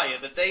Messiah,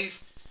 but they've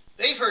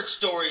heard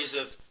stories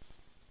of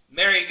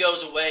Mary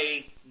goes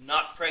away,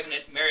 not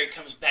pregnant. Mary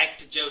comes back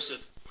to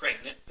Joseph,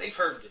 pregnant. They've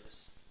heard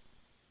this.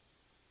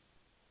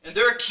 And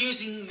they're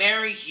accusing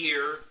Mary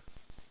here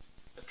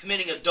of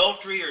committing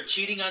adultery or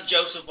cheating on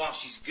Joseph while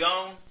she's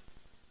gone.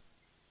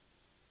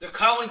 They're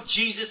calling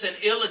Jesus an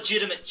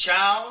illegitimate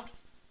child.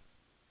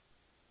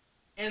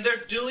 And they're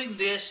doing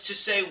this to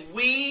say,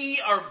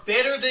 we are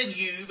better than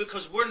you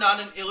because we're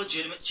not an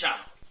illegitimate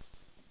child.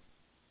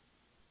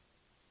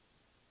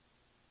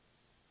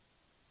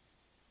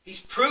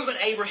 He's proven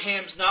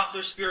Abraham's not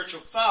their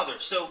spiritual father.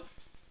 So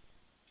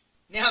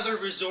now they're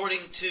resorting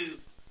to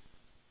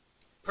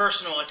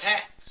personal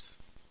attacks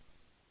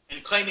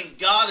and claiming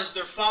God as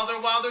their father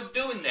while they're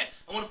doing that.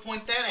 I want to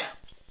point that out.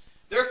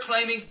 They're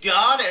claiming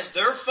God as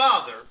their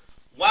father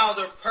while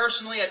they're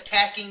personally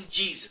attacking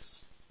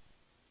Jesus.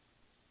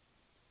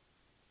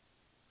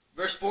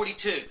 Verse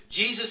 42,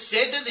 Jesus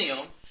said to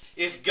them,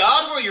 if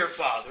God were your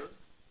father,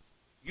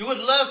 you would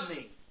love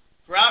me,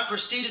 for I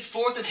proceeded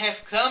forth and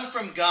have come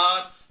from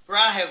God, for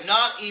I have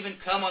not even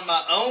come on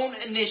my own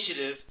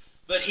initiative,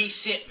 but he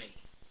sent me.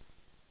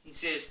 He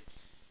says,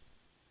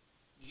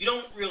 you're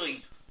not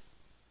really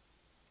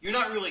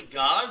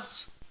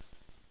God's,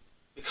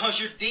 because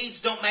your deeds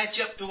don't match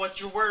up to what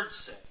your words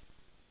say.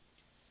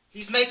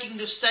 He's making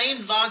the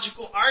same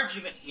logical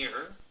argument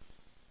here,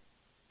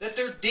 that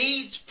their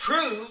deeds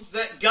prove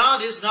that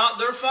God is not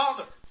their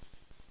father.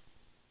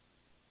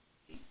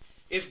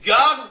 If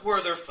God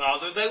were their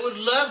father, they would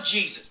love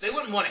Jesus. They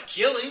wouldn't want to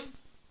kill him,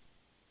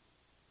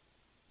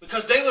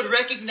 because they would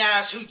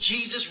recognize who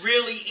Jesus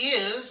really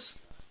is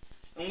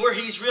and where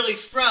he's really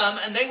from,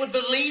 and they would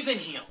believe in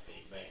him.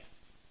 Amen.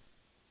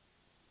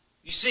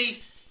 You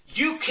see,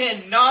 you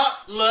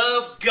cannot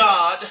love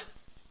God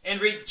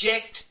and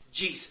reject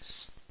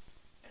Jesus.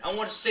 And I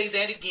want to say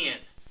that again,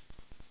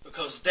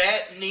 because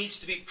that needs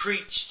to be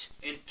preached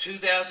in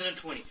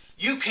 2020.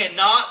 You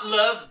cannot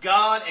love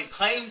God and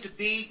claim to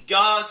be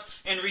God's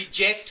and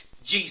reject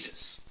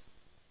Jesus.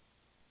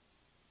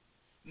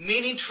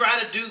 Many try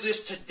to do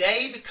this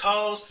today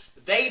because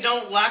they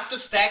don't like the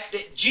fact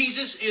that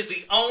Jesus is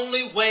the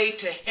only way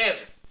to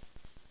heaven.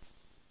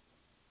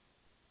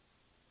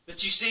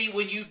 But you see,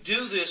 when you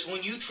do this,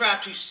 when you try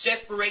to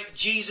separate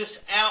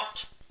Jesus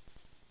out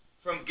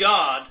from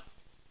God,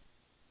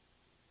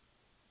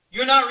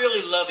 you're not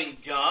really loving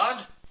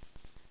God.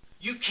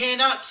 You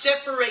cannot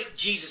separate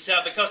Jesus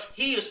out because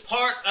he is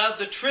part of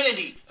the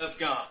Trinity of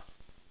God.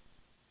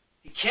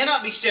 He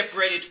cannot be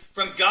separated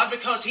from God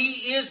because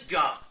he is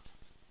God.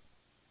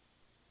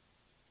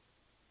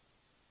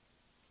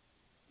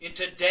 In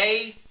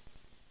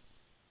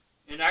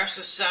our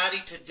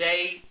society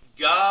today,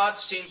 God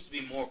seems to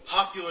be more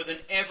popular than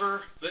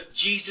ever, but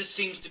Jesus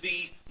seems to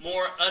be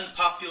more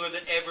unpopular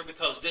than ever,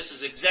 because this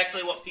is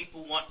exactly what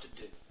people want to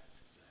do.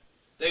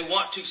 They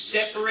want to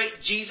separate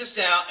Jesus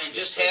out and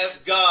just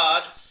have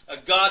God, a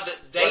God that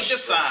they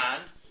define,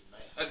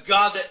 a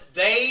God that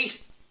they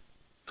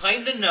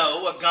claim to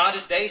know, a God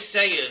that they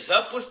say is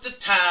up with the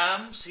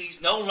times.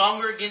 He's no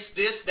longer against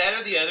this, that,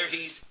 or the other.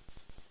 He's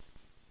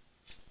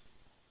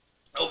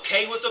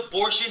okay with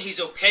abortion. He's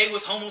okay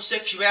with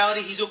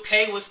homosexuality. He's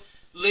okay with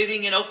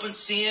living in open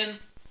sin.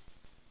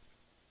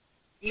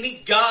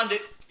 Any God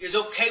that is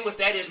okay with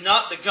that is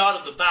not the God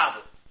of the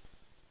Bible.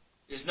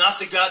 Is not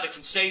the God that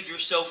can save your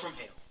soul from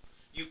hell.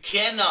 You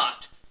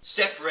cannot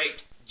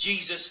separate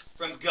Jesus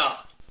from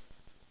God.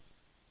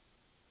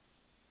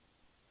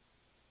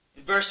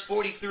 In verse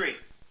 43,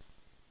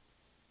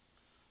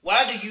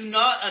 why do you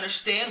not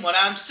understand what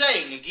I'm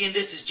saying? Again,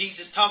 this is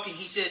Jesus talking.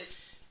 He says,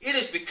 it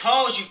is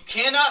because you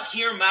cannot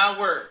hear my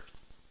word.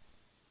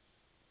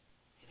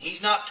 And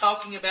he's not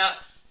talking about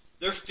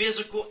their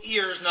physical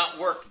ears not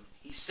working.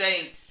 He's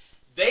saying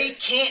they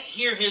can't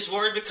hear his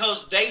word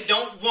because they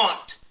don't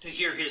want to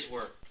hear his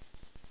word.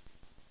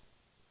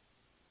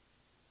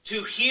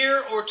 To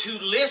hear or to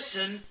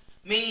listen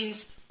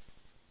means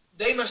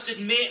they must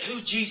admit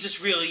who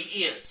Jesus really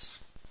is.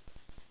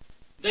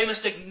 They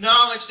must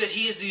acknowledge that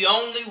he is the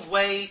only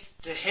way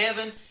to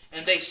heaven,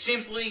 and they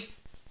simply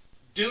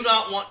do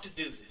not want to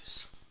do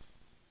this.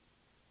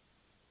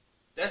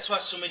 That's why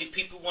so many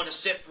people want to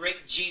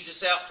separate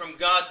Jesus out from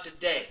God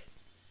today.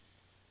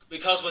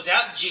 Because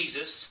without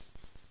Jesus,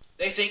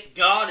 they think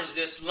God is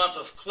this lump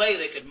of clay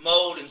they could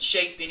mold and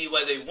shape any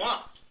way they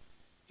want.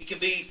 He can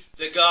be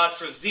the God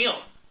for them.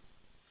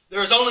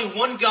 There is only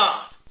one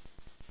God,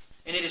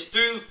 and it is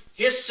through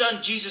his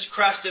Son, Jesus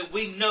Christ, that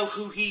we know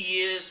who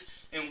he is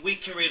and we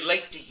can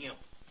relate to him.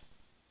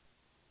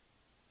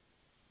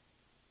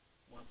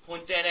 I want to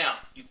point that out.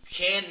 You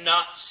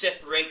cannot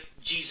separate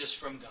Jesus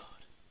from God.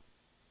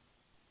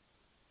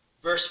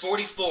 Verse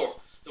 44,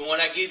 the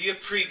one I give you a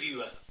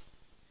preview of.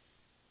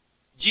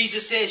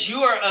 Jesus says,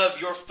 you are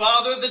of your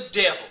father the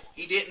devil.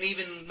 He didn't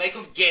even make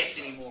them guess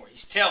anymore.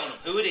 He's telling them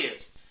who it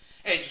is.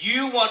 And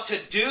you want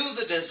to do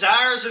the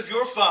desires of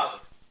your father.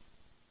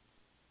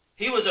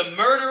 He was a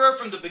murderer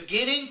from the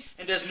beginning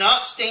and does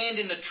not stand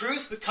in the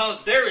truth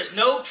because there is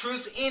no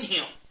truth in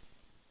him.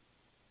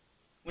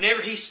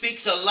 Whenever he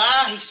speaks a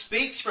lie, he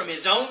speaks from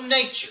his own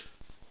nature.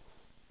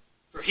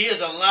 For he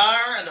is a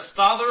liar and the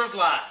father of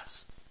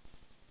lies.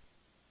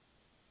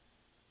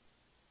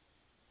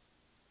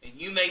 And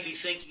you may be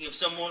thinking of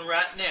someone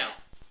right now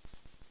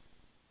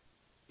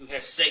who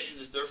has Satan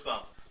as their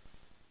father.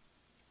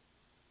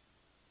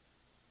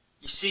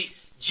 You see,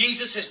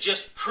 Jesus has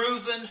just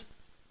proven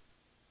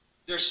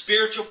their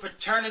spiritual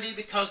paternity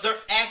because they're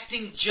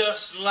acting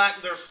just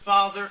like their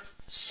father,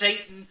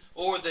 Satan,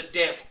 or the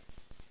devil.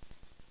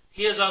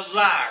 He is a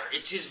liar.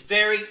 It's his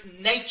very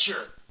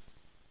nature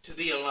to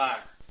be a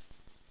liar.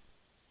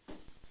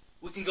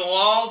 We can go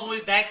all the way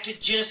back to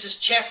Genesis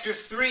chapter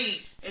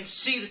 3 and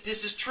see that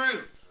this is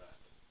true.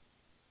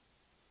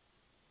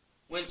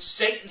 When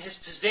Satan has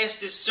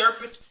possessed this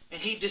serpent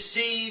and he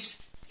deceives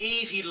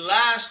Eve, he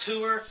lies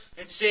to her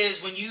and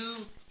says, when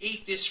you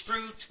eat this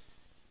fruit,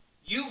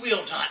 you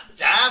will not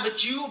die,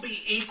 but you will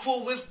be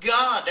equal with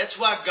God. That's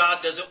why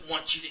God doesn't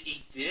want you to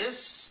eat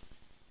this.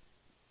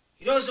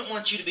 He doesn't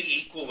want you to be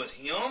equal with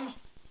him.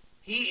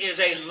 He is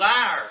a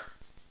liar.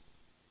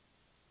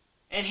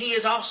 And he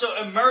is also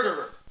a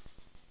murderer.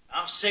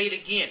 I'll say it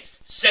again.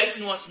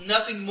 Satan wants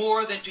nothing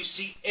more than to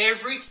see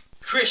every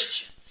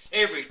Christian,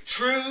 every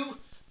true,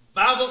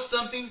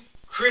 Bible-thumping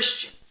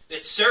Christian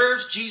that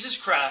serves Jesus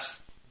Christ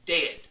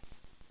dead.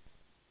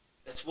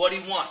 That's what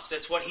he wants.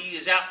 That's what he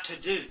is out to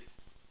do.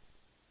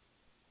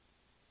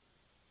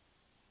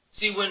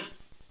 See, when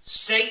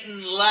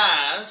Satan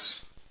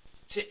lies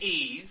to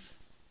Eve,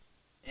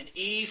 and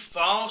Eve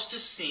falls to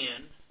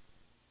sin,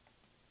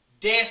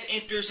 death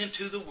enters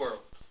into the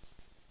world.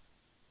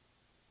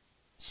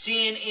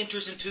 Sin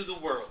enters into the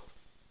world.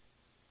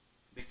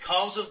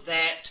 Because of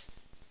that,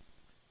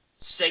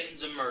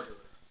 Satan's a murderer.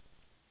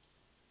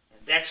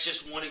 And that's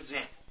just one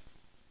example.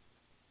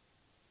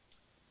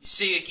 You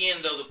see, again,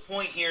 though, the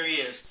point here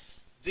is,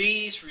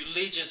 these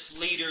religious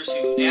leaders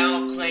who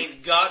now claim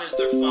God as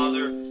their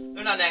father,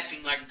 they're not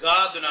acting like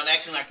God, they're not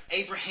acting like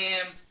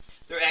Abraham,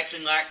 they're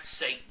acting like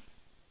Satan.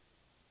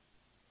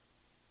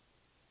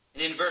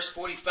 And in verse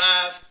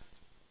 45,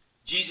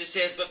 Jesus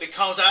says, but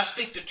because I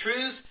speak the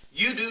truth,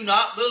 you do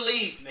not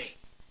believe me.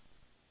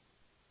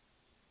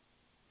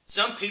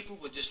 Some people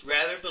would just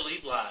rather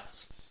believe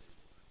lies.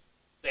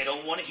 They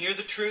don't want to hear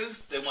the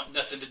truth. They want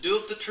nothing to do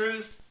with the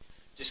truth.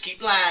 Just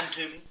keep lying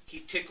to me.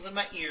 Keep tickling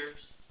my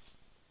ears.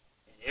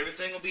 And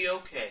everything will be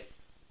okay.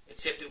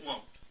 Except it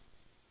won't.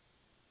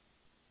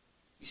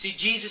 You see,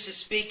 Jesus is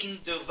speaking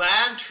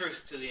divine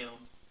truth to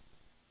them.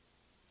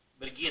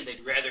 But again,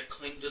 they'd rather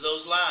cling to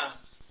those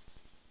lies.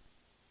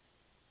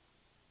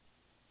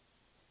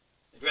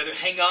 They'd rather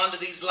hang on to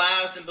these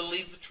lies than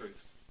believe the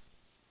truth.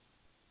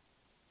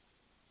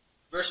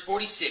 verse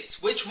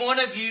 46. Which one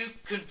of you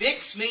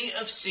convicts me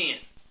of sin?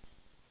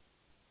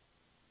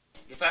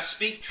 If I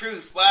speak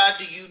truth, why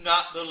do you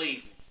not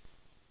believe me?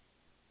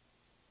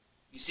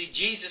 You see,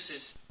 Jesus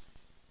is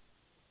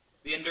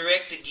being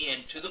direct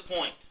again, to the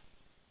point.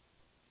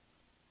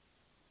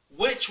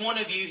 Which one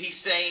of you, he's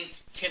saying,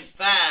 can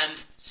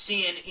find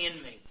sin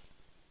in me?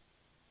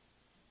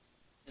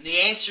 And the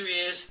answer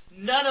is,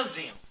 none of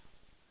them.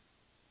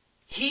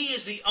 He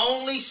is the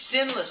only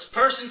sinless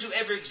person to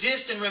ever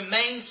exist and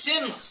remain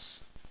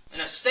sinless.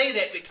 And I say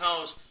that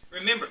because,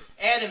 remember,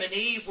 Adam and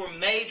Eve were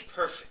made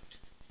perfect.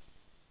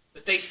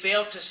 But they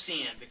failed to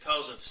sin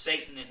because of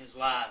Satan and his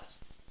lies.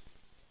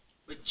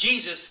 But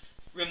Jesus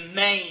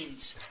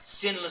remains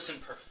sinless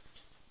and perfect.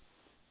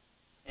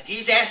 And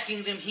he's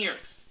asking them here,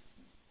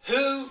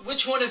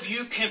 which one of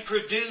you can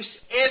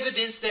produce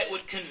evidence that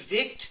would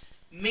convict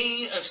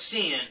me of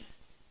sin?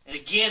 And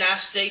again, I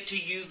say to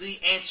you, the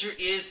answer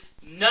is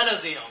none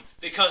of them,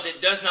 because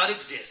it does not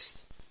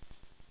exist.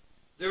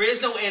 There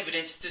is no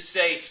evidence to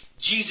say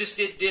Jesus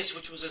did this,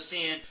 which was a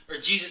sin, or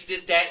Jesus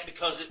did that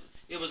because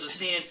it was a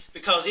sin,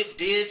 because it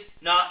did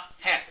not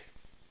happen.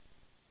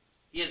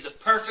 He is the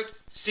perfect,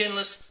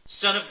 sinless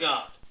Son of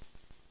God.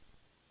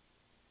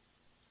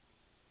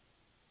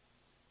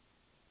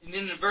 And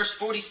then in verse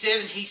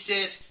 47 he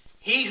says,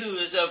 he who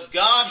is of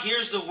God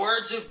hears the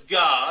words of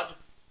God.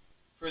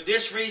 For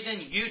this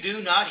reason you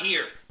do not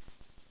hear.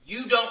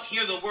 You don't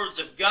hear the words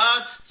of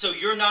God, so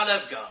you're not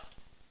of God.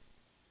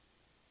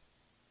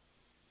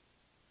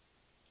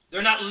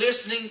 They're not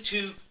listening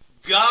to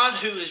God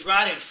who is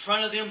right in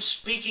front of them,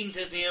 speaking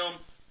to them,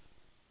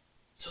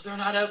 so they're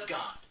not of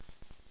God.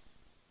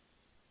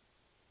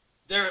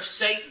 They're of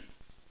Satan.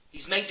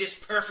 He's made this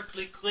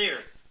perfectly clear.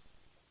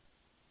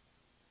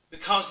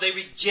 Because they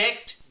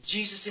reject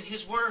Jesus and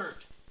His Word.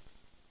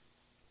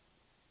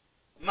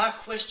 My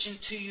question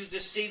to you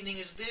this evening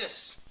is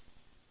this.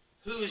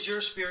 Who is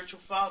your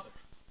spiritual father?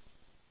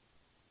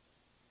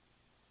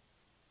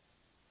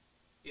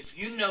 If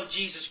you know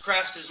Jesus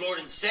Christ as Lord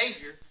and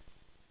Savior,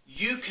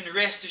 you can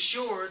rest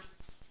assured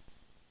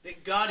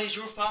that God is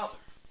your Father.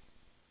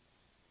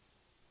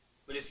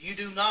 But if you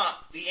do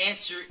not, the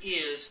answer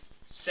is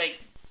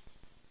Satan.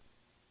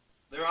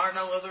 There are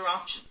no other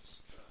options.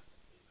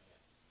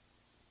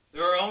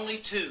 There are only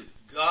two,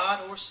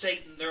 God or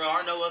Satan. There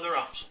are no other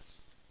options.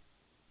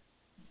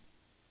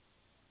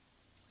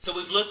 So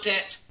we've looked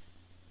at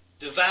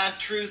divine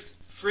truth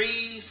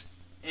frees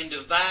and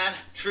divine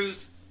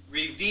truth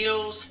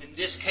reveals. In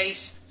this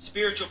case,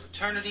 spiritual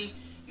paternity.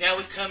 Now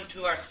we come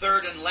to our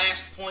third and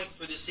last point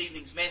for this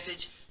evening's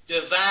message.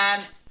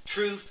 Divine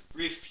truth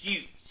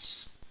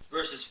refutes.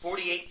 Verses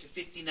 48 to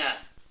 59.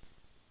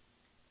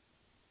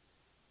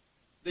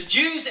 The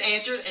Jews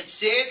answered and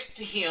said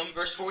to him,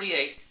 verse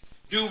 48,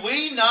 do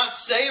we not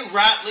say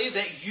rightly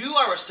that you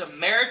are a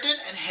Samaritan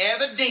and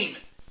have a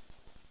demon?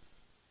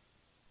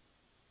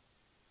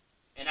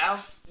 And I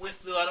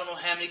don't know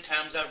how many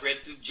times I've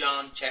read through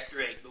John chapter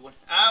 8, but when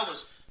I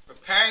was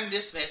preparing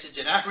this message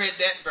and I read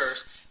that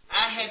verse,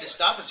 I had to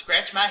stop and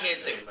scratch my head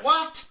and say,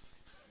 what?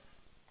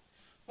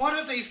 What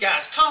are these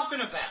guys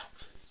talking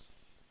about?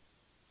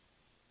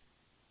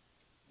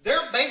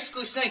 They're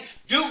basically saying,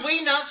 do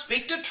we not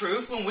speak the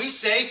truth when we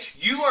say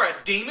you are a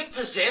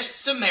demon-possessed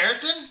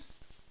Samaritan?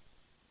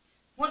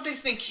 What did they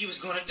think he was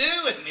going to do?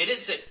 Admit it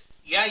and say,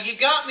 yeah, you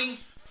got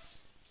me.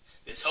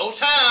 This whole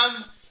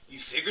time, you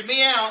figured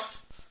me out.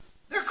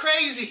 They're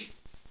crazy.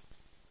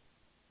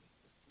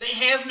 They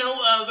have no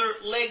other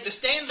leg to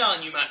stand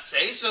on, you might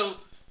say, so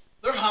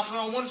they're hopping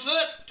on one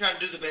foot, trying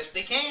to do the best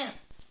they can.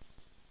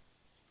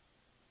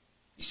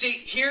 You see,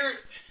 here,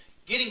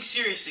 getting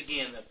serious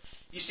again, though.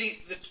 You see,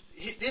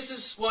 this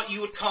is what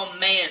you would call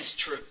man's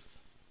truth,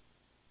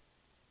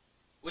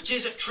 which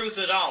isn't truth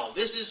at all.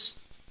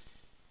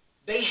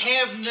 They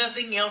have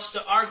nothing else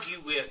to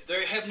argue with.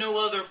 They have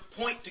no other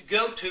point to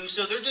go to,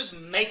 so they're just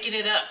making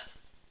it up.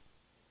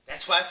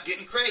 That's why it's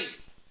getting crazy.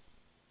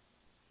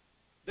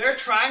 They're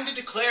trying to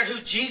declare who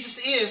Jesus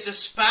is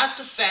despite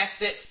the fact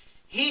that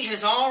He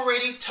has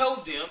already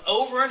told them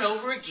over and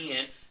over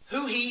again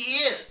who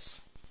He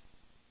is.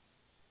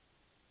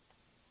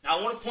 Now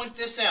I want to point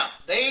this out.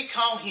 They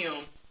call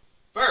Him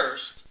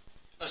first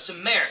a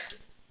Samaritan,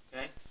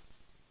 okay?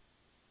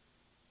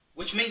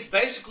 Which means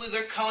basically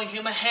they're calling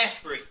Him a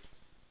half-breed.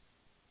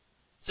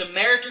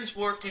 Samaritans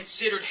were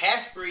considered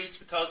half-breeds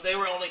because they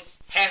were only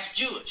half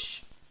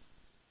Jewish.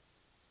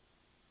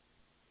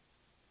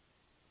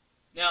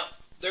 Now,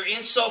 they're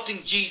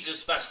insulting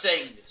Jesus by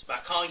saying this, by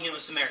calling Him a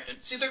Samaritan.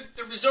 See,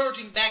 they're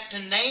resorting back to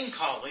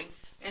name-calling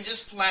and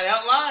just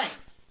flat-out lying.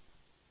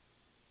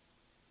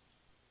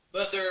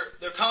 But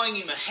they're calling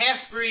Him a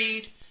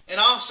half-breed, and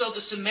also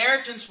the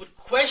Samaritans would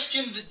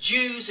question the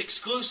Jews'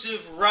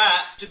 exclusive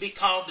right to be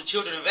called the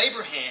children of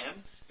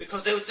Abraham,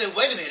 because they would say,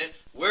 wait a minute,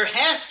 we're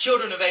half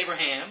children of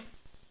Abraham.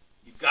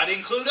 You've got to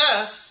include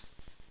us.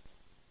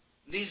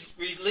 These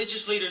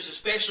religious leaders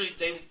especially,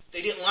 they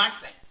didn't like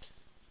that.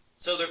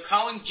 So they're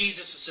calling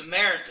Jesus a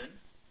Samaritan.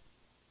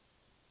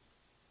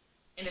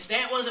 And if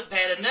that wasn't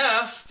bad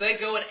enough, they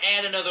go and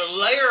add another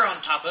layer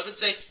on top of it and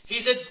say,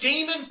 he's a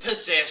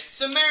demon-possessed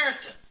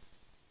Samaritan.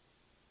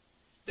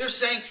 They're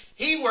saying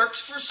he works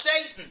for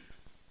Satan.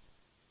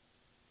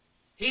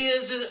 He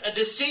is a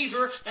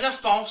deceiver and a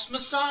false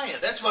Messiah.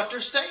 That's what they're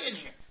saying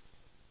here.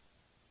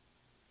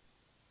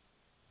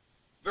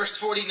 Verse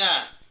 49.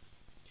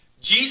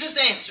 Jesus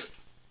answered,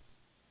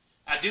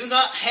 I do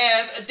not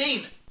have a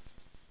demon,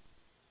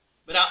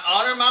 but I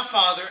honor my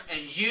Father,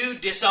 and you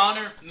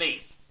dishonor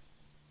me.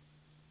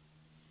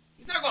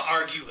 He's not going to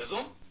argue with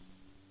them.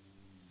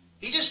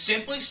 He just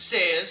simply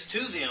says to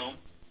them,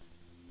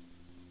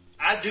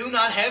 I do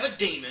not have a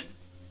demon.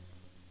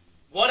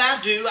 What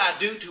I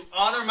do to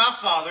honor my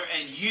Father,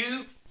 and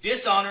you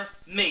dishonor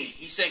me.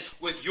 He's saying,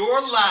 with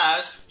your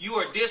lies, you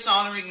are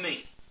dishonoring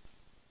me.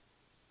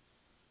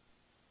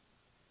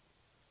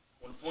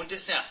 I want to point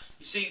this out.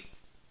 You see,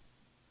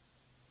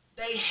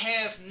 they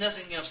have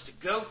nothing else to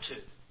go to.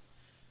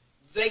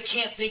 They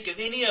can't think of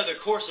any other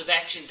course of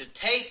action to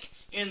take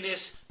in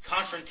this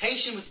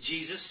confrontation with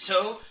Jesus,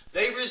 so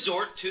they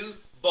resort to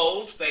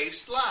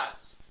bold-faced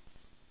lies.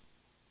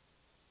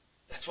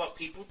 That's what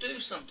people do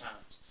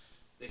sometimes.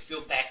 They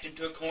feel backed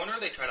into a corner.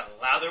 They try to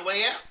lie their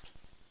way out.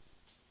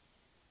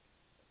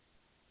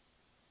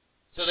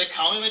 So they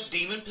call him a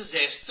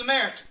demon-possessed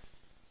Samaritan.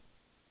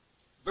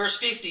 Verse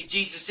 50,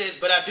 Jesus says,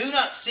 but I do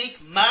not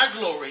seek my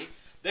glory.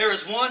 There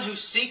is one who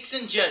seeks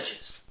and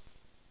judges.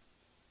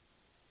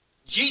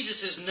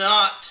 Jesus is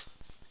not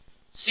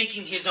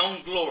seeking his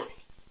own glory.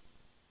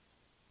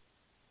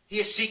 He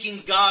is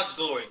seeking God's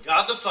glory,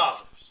 God the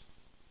Father's.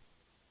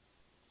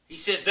 He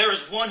says there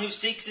is one who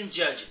seeks and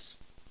judges.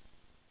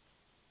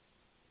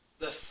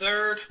 The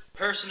third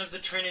person of the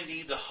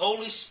Trinity, the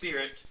Holy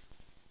Spirit,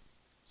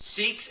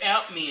 seeks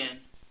out men,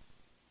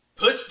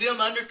 puts them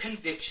under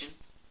conviction,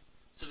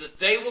 so that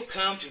they will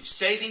come to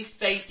saving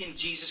faith in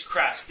Jesus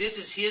Christ. This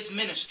is his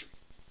ministry.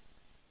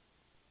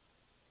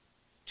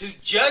 To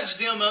judge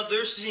them of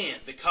their sin,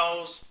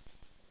 because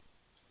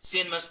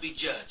sin must be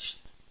judged.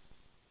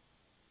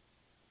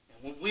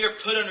 And when we are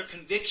put under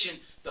conviction,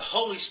 the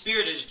Holy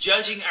Spirit is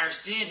judging our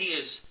sin. He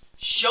is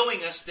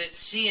showing us that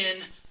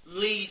sin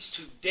leads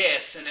to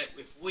death, and that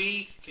if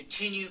we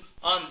continue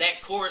on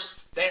that course,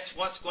 that's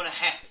what's going to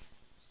happen.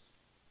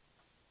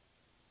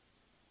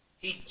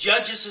 He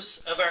judges us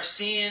of our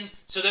sin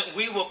so that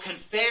we will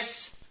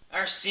confess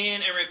our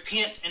sin and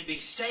repent and be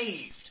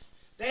saved.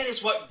 That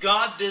is what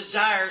God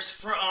desires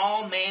for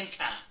all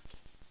mankind.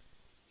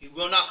 He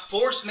will not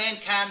force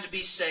mankind to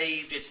be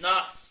saved. It's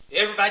not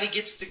everybody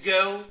gets to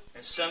go,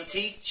 as some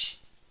teach.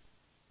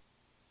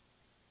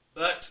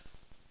 But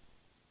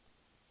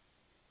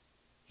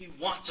he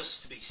wants us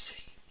to be saved.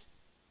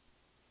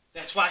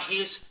 That's why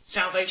his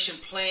salvation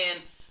plan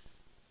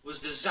was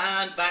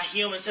designed by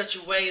him in such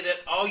a way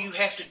that all you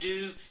have to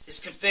do is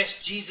confess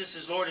Jesus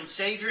as Lord and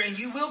Savior, and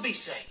you will be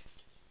saved.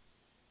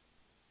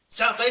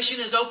 Salvation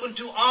is open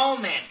to all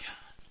mankind.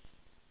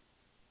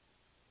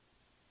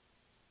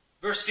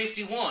 Verse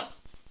 51,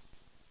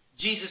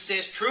 Jesus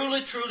says,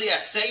 truly, truly,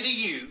 I say to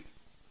you,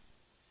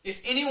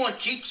 if anyone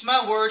keeps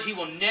my word, he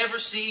will never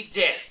see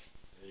death.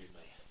 Amen.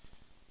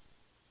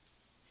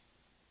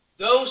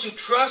 Those who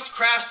trust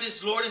Christ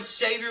as Lord and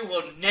Savior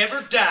will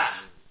never die.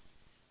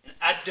 And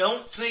I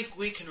don't think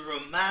we can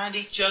remind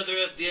each other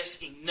of this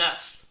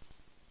enough.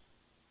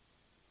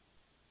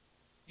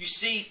 You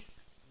see,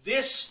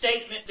 this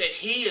statement that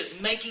he is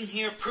making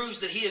here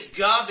proves that he is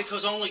God,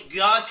 because only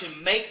God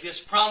can make this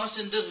promise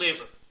and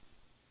deliver.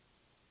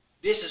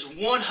 This is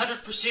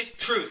 100%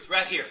 truth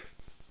right here.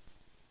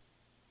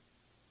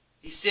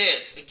 He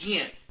says,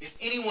 again, if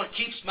anyone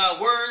keeps my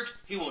word,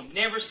 he will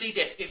never see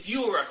death. If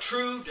you are a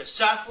true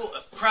disciple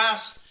of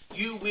Christ,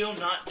 you will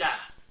not die.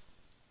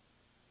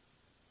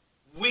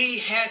 We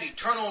have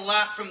eternal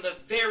life from the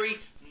very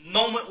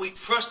moment we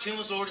trust him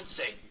as Lord and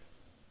Savior.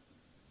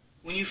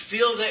 When you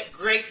feel that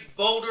great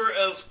boulder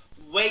of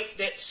weight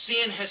that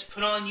sin has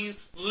put on you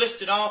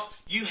lifted off,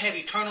 you have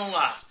eternal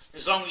life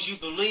as long as you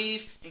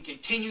believe and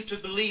continue to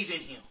believe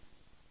in him.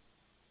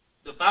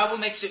 The Bible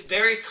makes it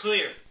very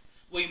clear.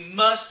 We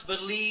must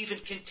believe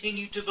and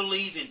continue to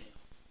believe in him.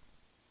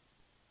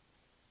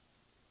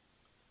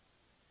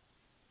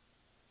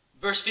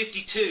 Verse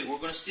 52, we're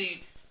going to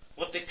see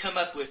what they come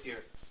up with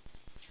here.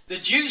 The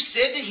Jews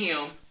said to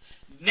him,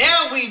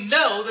 now we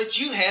know that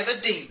you have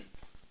a demon.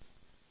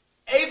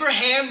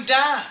 Abraham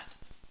died,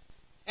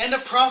 and the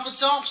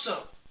prophets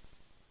also.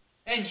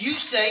 And you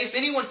say, if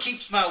anyone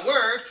keeps my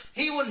word,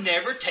 he will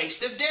never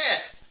taste of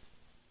death.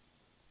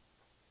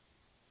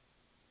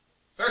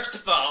 First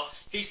of all,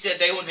 he said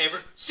they will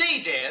never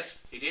see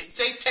death. He didn't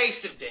say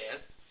taste of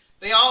death.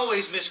 They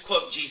always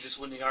misquote Jesus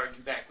when they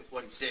argue back with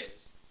what he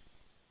says.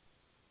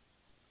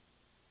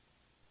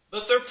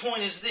 But their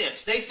point is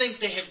this. They think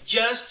they have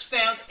just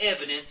found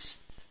evidence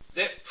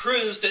that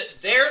proves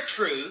that their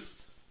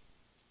truth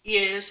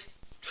is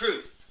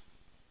truth.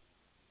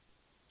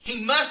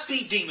 He must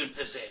be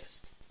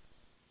demon-possessed.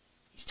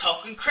 He's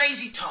talking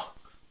crazy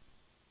talk.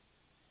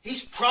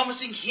 He's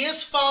promising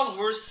his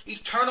followers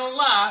eternal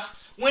life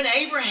when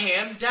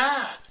Abraham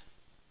died.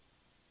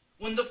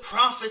 when the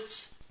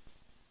prophets,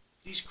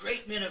 these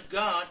great men of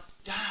God,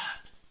 died.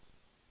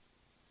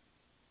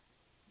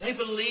 They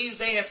believe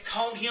they have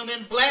caught him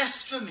in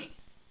blasphemy.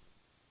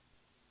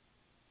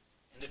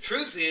 And the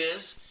truth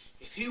is,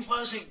 if he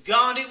wasn't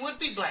God, it would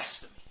be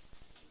blasphemy.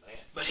 Amen.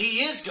 But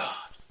he is God.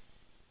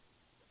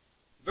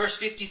 Verse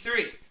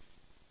 53.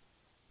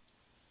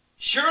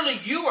 Surely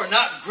you are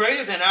not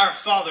greater than our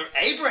father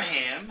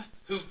Abraham,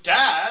 who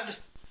died.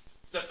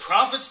 The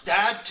prophets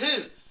died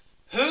too.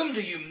 Whom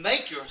do you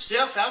make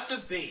yourself out to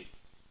be?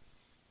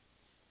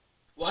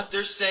 What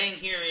they're saying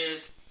here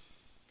is,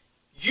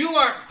 you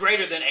aren't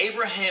greater than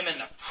Abraham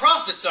and the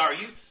prophets, are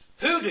you?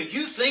 Who do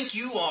you think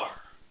you are?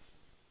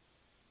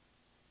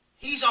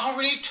 He's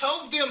already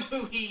told them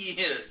who he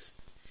is.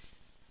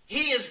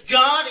 He is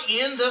God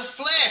in the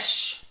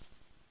flesh.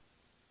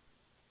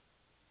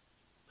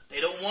 But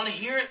they don't want to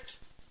hear it.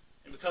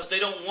 And because they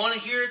don't want to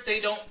hear it, they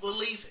don't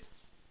believe it.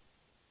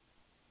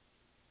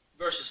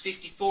 Verses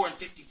 54 and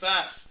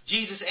 55,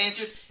 Jesus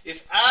answered,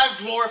 if I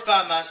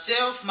glorify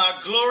myself, my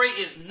glory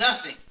is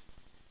nothing.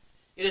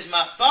 It is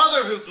my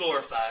Father who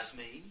glorifies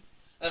me,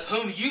 of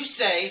whom you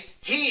say,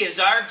 he is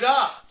our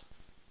God.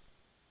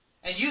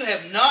 And you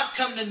have not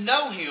come to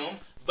know him,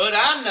 but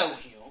I know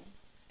him.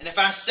 And if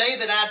I say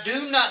that I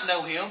do not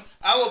know him,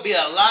 I will be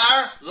a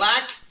liar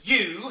like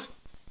you.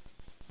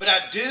 But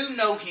I do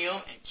know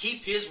him and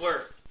keep his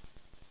word.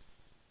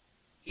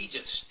 He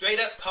just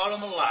straight up called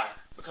him a liar,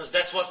 because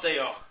that's what they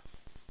are.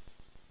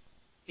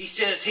 He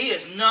says he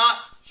is not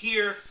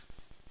here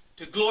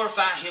to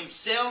glorify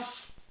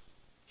himself.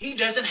 He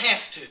doesn't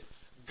have to.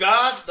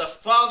 God the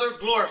Father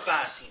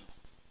glorifies him.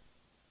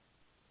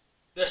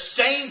 The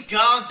same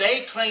God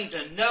they claim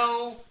to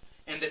know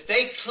and that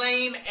they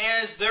claim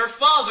as their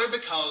father,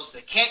 because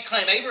they can't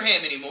claim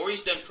Abraham anymore.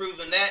 He's done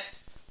proven that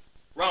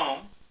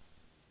wrong.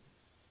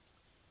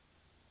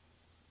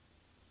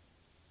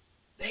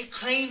 They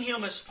claim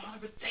him as father,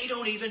 but they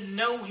don't even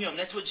know him.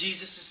 That's what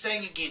Jesus is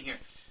saying again here.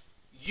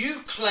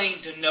 You claim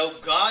to know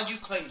God, you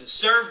claim to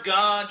serve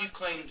God, you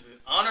claim to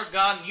honor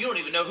God, and you don't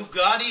even know who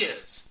God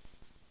is.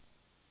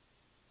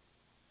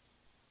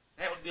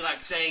 That would be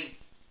like saying,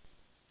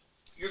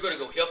 you're going to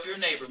go help your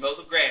neighbor mow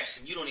the grass,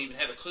 and you don't even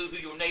have a clue who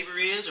your neighbor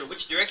is or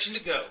which direction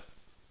to go.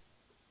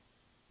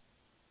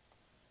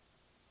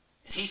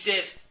 And he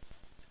says,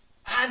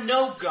 I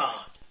know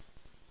God.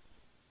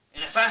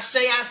 And if I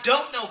say I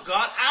don't know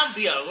God, I'd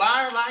be a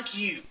liar like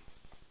you.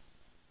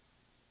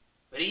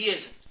 But he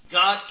isn't.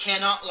 God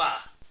cannot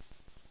lie.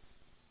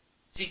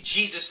 See,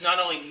 Jesus not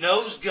only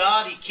knows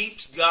God, he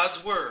keeps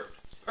God's word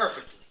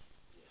perfectly.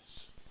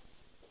 Yes.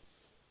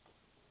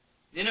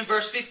 Then in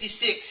verse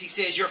 56, he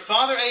says, your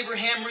father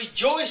Abraham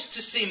rejoiced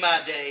to see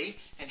my day,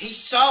 and he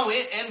saw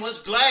it and was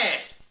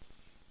glad.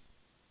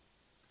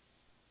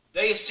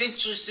 They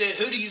essentially said,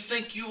 who do you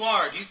think you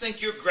are? Do you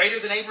think you're greater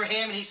than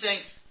Abraham? And he's saying,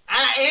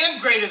 I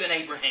am greater than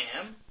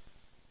Abraham.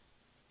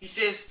 He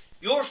says,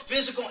 your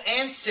physical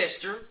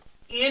ancestor,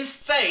 in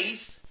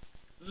faith,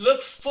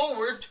 looked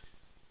forward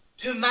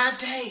to my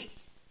day.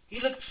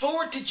 He looked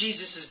forward to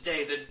Jesus'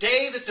 day, the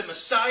day that the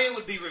Messiah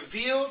would be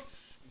revealed,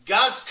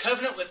 God's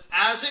covenant with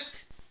Isaac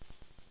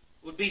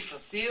would be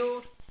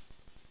fulfilled.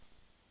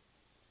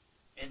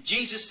 And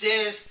Jesus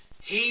says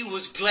he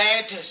was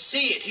glad to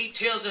see it. He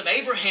tells them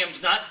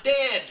Abraham's not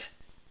dead.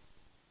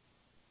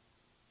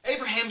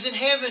 Abraham's in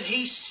heaven.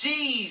 He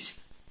sees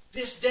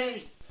this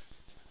day.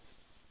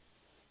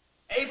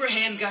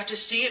 Abraham got to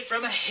see it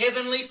from a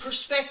heavenly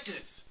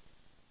perspective.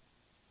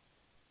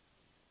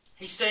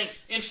 He's saying,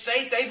 in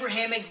faith,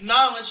 Abraham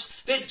acknowledged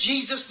that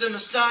Jesus the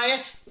Messiah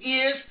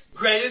is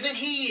greater than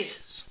he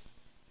is.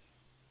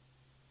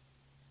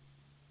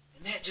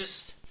 And that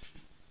just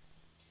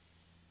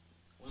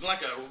was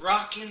like a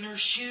rock in their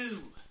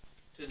shoe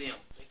to them.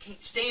 They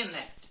can't stand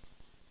that.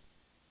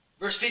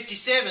 Verse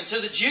 57, so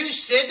the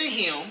Jews said to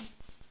him,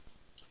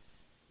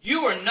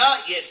 you are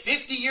not yet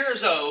 50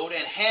 years old,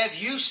 and have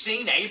you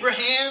seen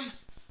Abraham?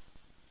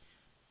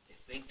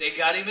 They think they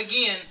got him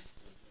again.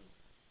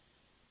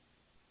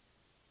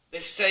 They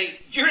say,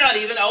 you're not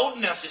even old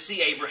enough to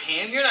see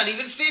Abraham. You're not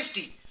even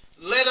 50,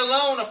 let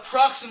alone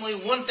approximately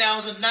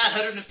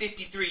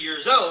 1,953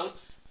 years old.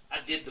 I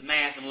did the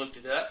math and looked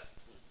it up,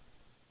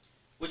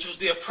 which was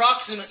the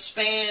approximate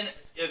span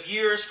of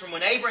years from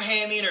when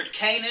Abraham entered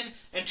Canaan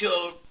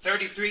until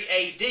 33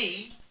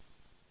 A.D.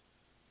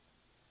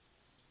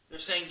 They're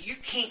saying, you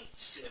can't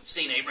have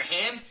seen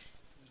Abraham.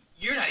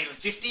 You're not even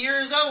 50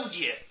 years old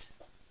yet.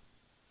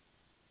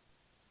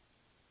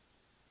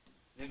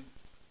 In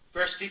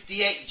verse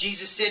 58,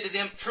 Jesus said to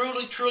them,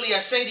 truly, truly, I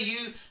say to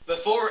you,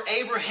 before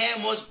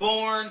Abraham was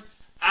born,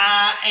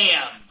 I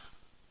am.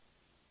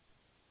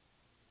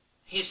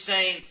 He's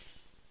saying,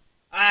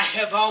 I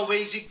have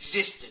always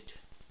existed.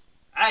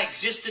 I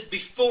existed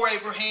before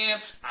Abraham.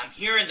 I'm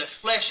here in the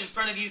flesh in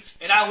front of you,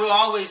 and I will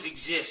always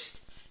exist.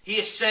 He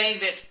is saying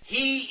that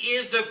he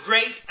is the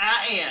great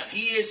I am.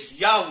 He is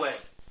Yahweh.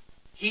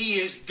 He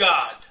is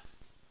God.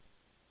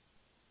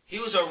 He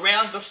was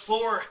around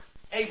before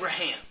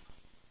Abraham.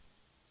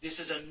 This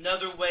is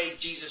another way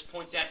Jesus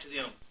points out to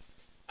them,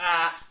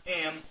 I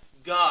am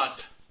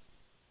God.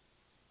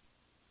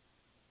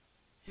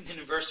 And then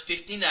in verse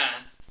 59,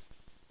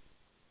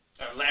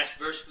 our last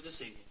verse for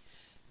this evening.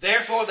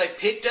 Therefore they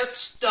picked up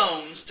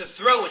stones to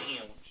throw at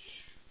him.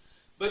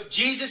 But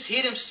Jesus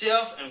hid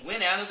himself and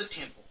went out of the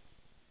temple.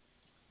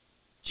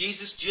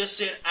 Jesus just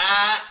said,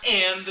 I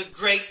am the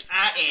great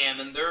I am.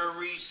 And their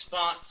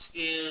response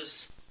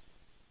is,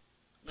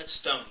 let's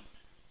stone him.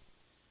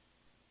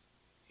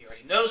 He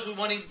already knows we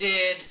want him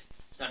dead.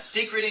 It's not a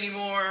secret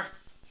anymore.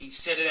 He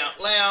said it out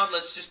loud.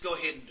 Let's just go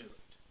ahead and do it.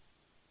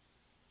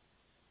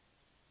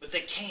 But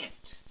they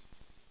can't.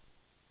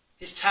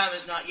 His time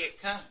has not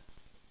yet come.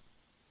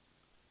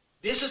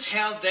 This is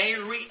how they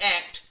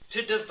react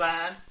to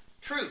divine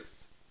truth.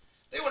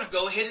 They want to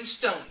go ahead and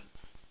stone him.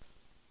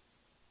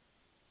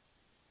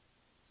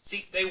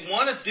 See, they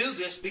want to do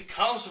this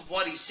because of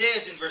what he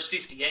says in verse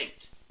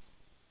 58.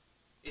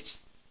 It's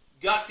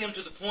got them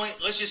to the point,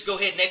 let's just go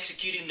ahead and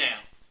execute him now.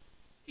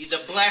 He's a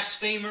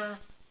blasphemer.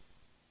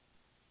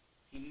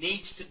 He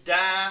needs to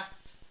die.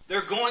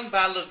 They're going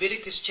by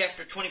Leviticus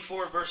chapter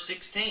 24, verse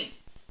 16.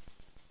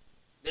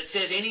 That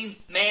says any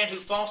man who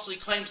falsely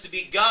claims to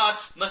be God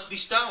must be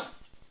stoned.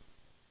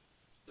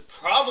 The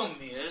problem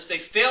is they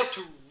fail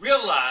to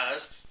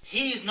realize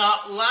he's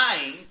not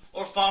lying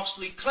or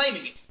falsely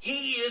claiming it.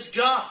 He is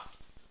God.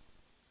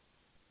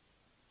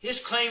 His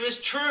claim is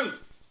true.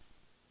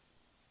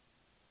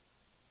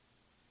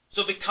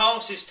 So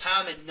because his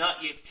time had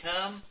not yet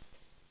come,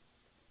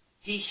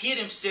 he hid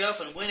himself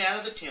and went out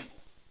of the temple.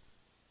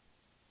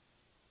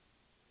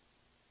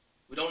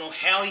 We don't know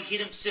how he hid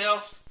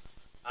himself.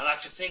 I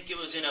like to think it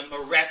was in a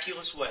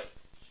miraculous way.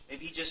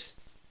 Maybe he just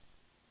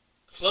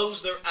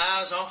closed their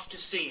eyes off to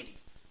seeing him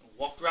and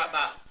walked right by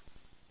him.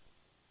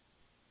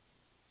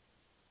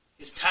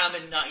 His time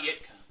had not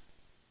yet come.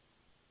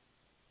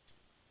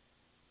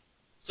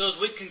 So as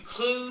we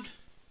conclude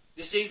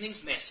this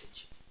evening's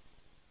message,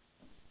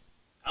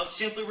 I would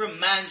simply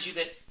remind you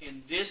that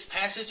in this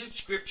passage of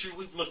Scripture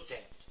we've looked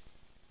at,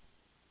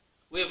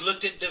 we have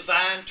looked at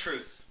divine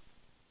truth.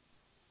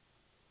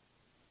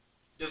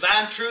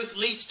 Divine truth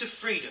leads to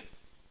freedom.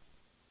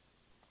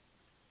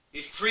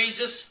 It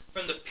frees us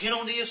from the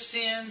penalty of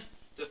sin,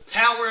 the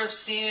power of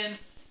sin.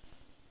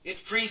 It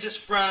frees us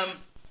from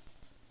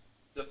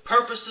the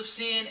purpose of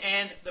sin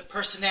and the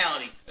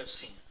personality of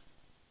sin.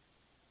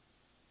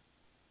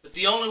 But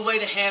the only way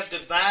to have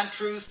divine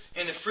truth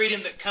and the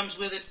freedom that comes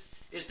with it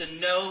is to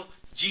know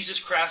Jesus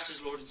Christ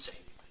as Lord and Savior.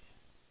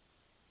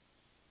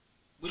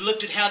 We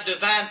looked at how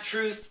divine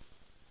truth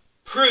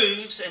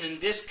proves, and in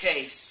this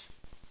case,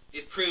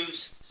 it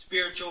proves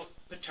spiritual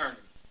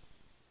paternity.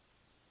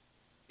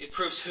 It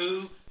proves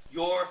who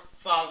your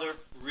Father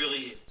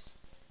really is.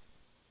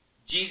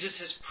 Jesus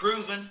has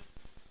proven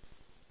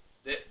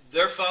that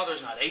their father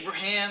is not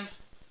Abraham,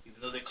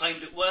 even though they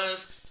claimed it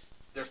was.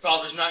 Their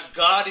father is not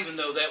God, even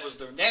though that was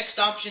their next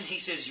option. He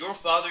says, your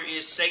father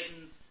is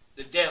Satan,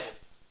 the devil.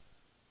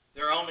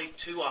 There are only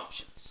two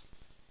options.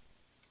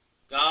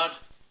 God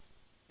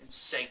and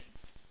Satan.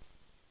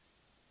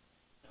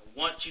 I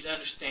want you to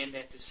understand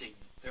that this evening.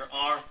 There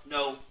are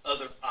no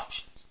other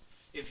options.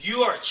 If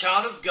you are a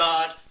child of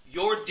God,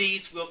 your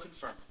deeds will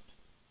confirm it.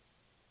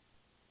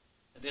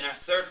 And then our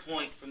third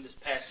point from this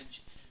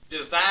passage,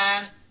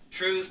 divine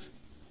truth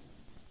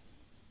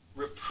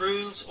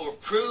reproves or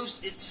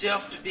proves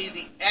itself to be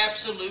the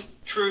absolute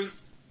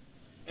truth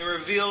and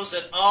reveals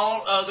that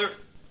all other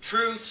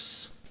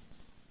truths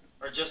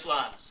are just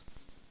lies.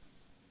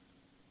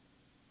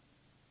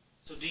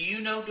 So do you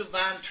know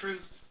divine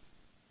truth?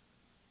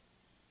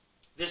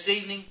 This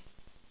evening,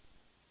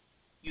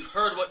 you've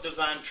heard what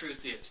divine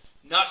truth is.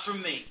 Not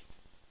from me,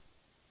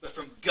 but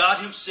from God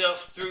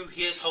Himself through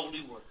His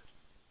holy word.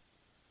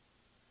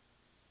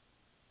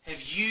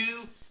 Have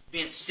you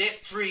been set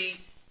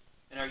free,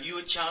 and are you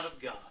a child of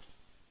God?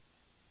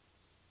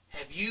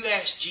 Have you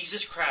asked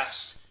Jesus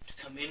Christ to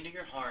come into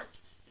your heart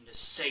and to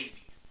save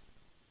you?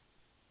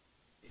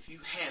 If you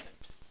haven't,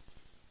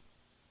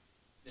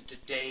 then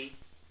today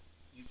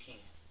you can.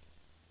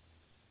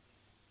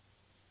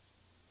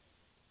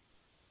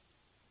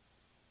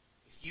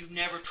 If you've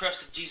never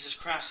trusted Jesus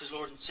Christ as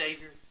Lord and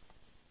Savior,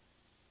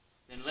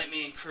 then let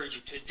me encourage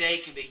you. Today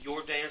can be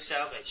your day of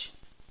salvation.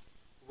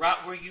 Right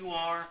where you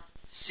are,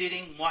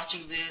 sitting,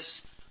 watching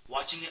this,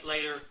 watching it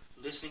later,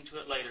 listening to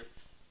it later,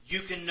 you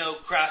can know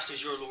Christ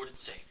as your Lord and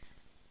Savior.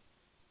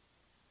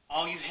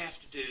 All you have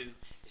to do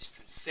is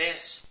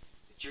confess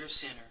that you're a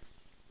sinner,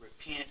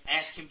 repent,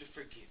 ask Him to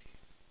forgive you.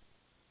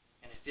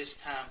 And at this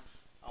time,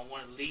 I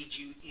want to lead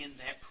you in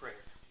that prayer.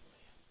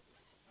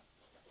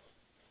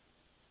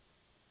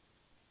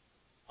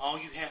 All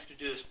you have to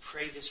do is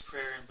pray this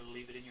prayer and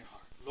believe it in your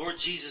heart. Lord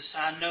Jesus,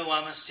 I know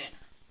I'm a sinner.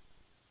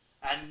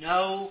 I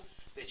know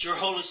that your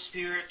Holy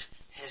Spirit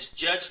has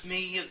judged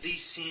me of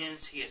these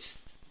sins. He has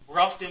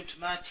brought them to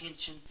my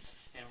attention.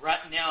 And right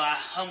now I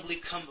humbly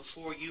come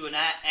before you and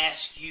I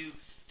ask you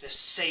to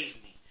save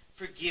me.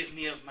 Forgive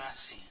me of my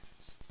sins.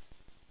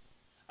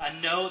 I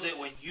know that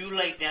when you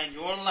laid down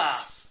your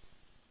life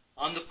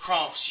on the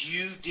cross,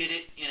 you did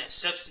it in a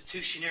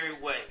substitutionary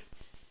way.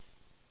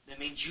 That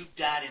means you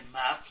died in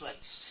my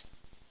place.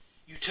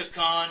 You took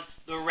on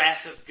the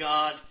wrath of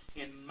God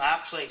in my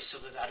place so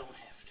that I don't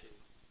have to.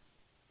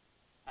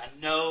 I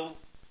know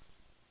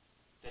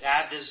that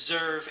I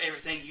deserve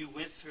everything you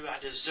went through. I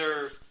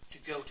deserve to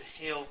go to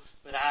hell,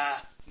 but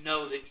I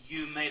know that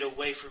you made a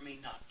way for me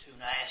not to,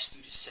 and I ask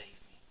you to save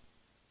me.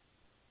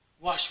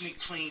 Wash me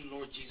clean,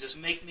 Lord Jesus.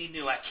 Make me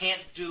new. I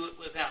can't do it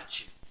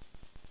without you.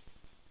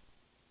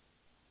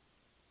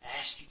 I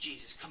ask you,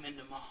 Jesus, come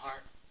into my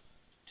heart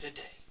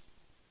today,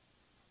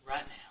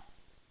 right now,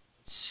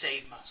 and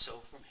save my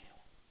soul from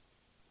hell.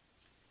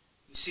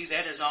 You see,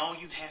 that is all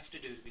you have to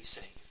do to be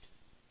saved.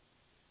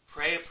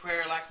 Pray a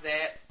prayer like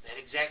that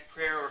exact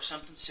prayer or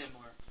something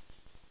similar,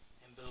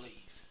 and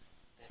believe.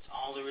 That's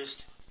all there is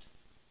to it.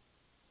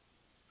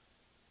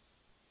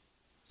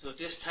 So at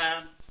this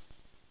time,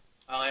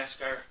 I'll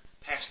ask our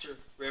pastor,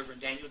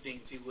 Reverend Daniel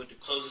Dean, if he would, to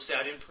close us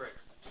out in prayer.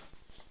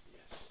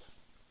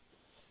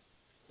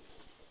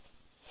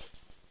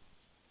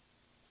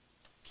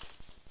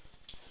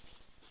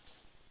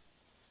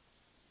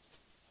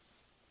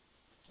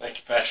 Thank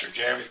you, Pastor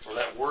Jeremy, for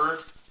that word.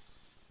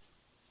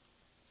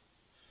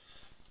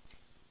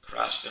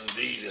 Christ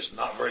indeed is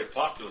not very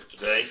popular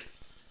today.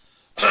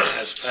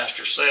 As the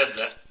pastor said,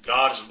 that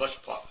God is much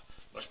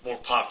more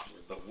popular.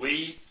 But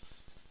we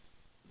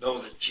know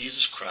that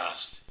Jesus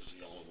Christ is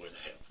the only way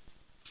to heaven.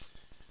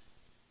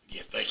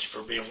 Again, thank you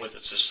for being with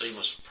us this evening.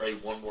 Let's pray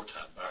one more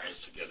time. Bow our heads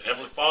together.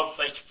 Heavenly Father,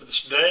 thank you for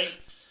this day,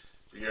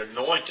 for your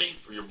anointing,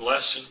 for your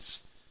blessings.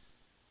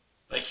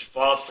 Thank you,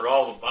 Father, for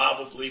all the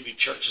Bible-believing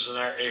churches in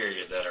our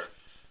area that are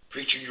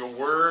preaching your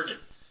word and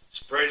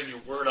spreading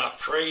your word. I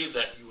pray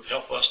that you would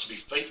help us to be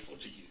faithful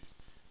to you.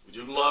 We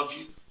do love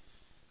you.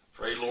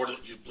 I pray, Lord,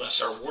 that you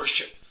bless our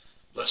worship.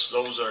 Bless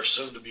those that are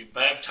soon to be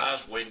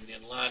baptized, waiting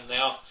in line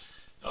now,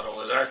 not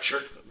only at our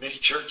church, but many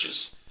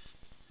churches.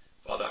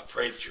 Father, I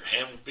pray that your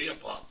hand will be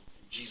upon them.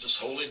 In Jesus'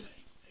 holy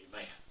name,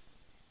 amen.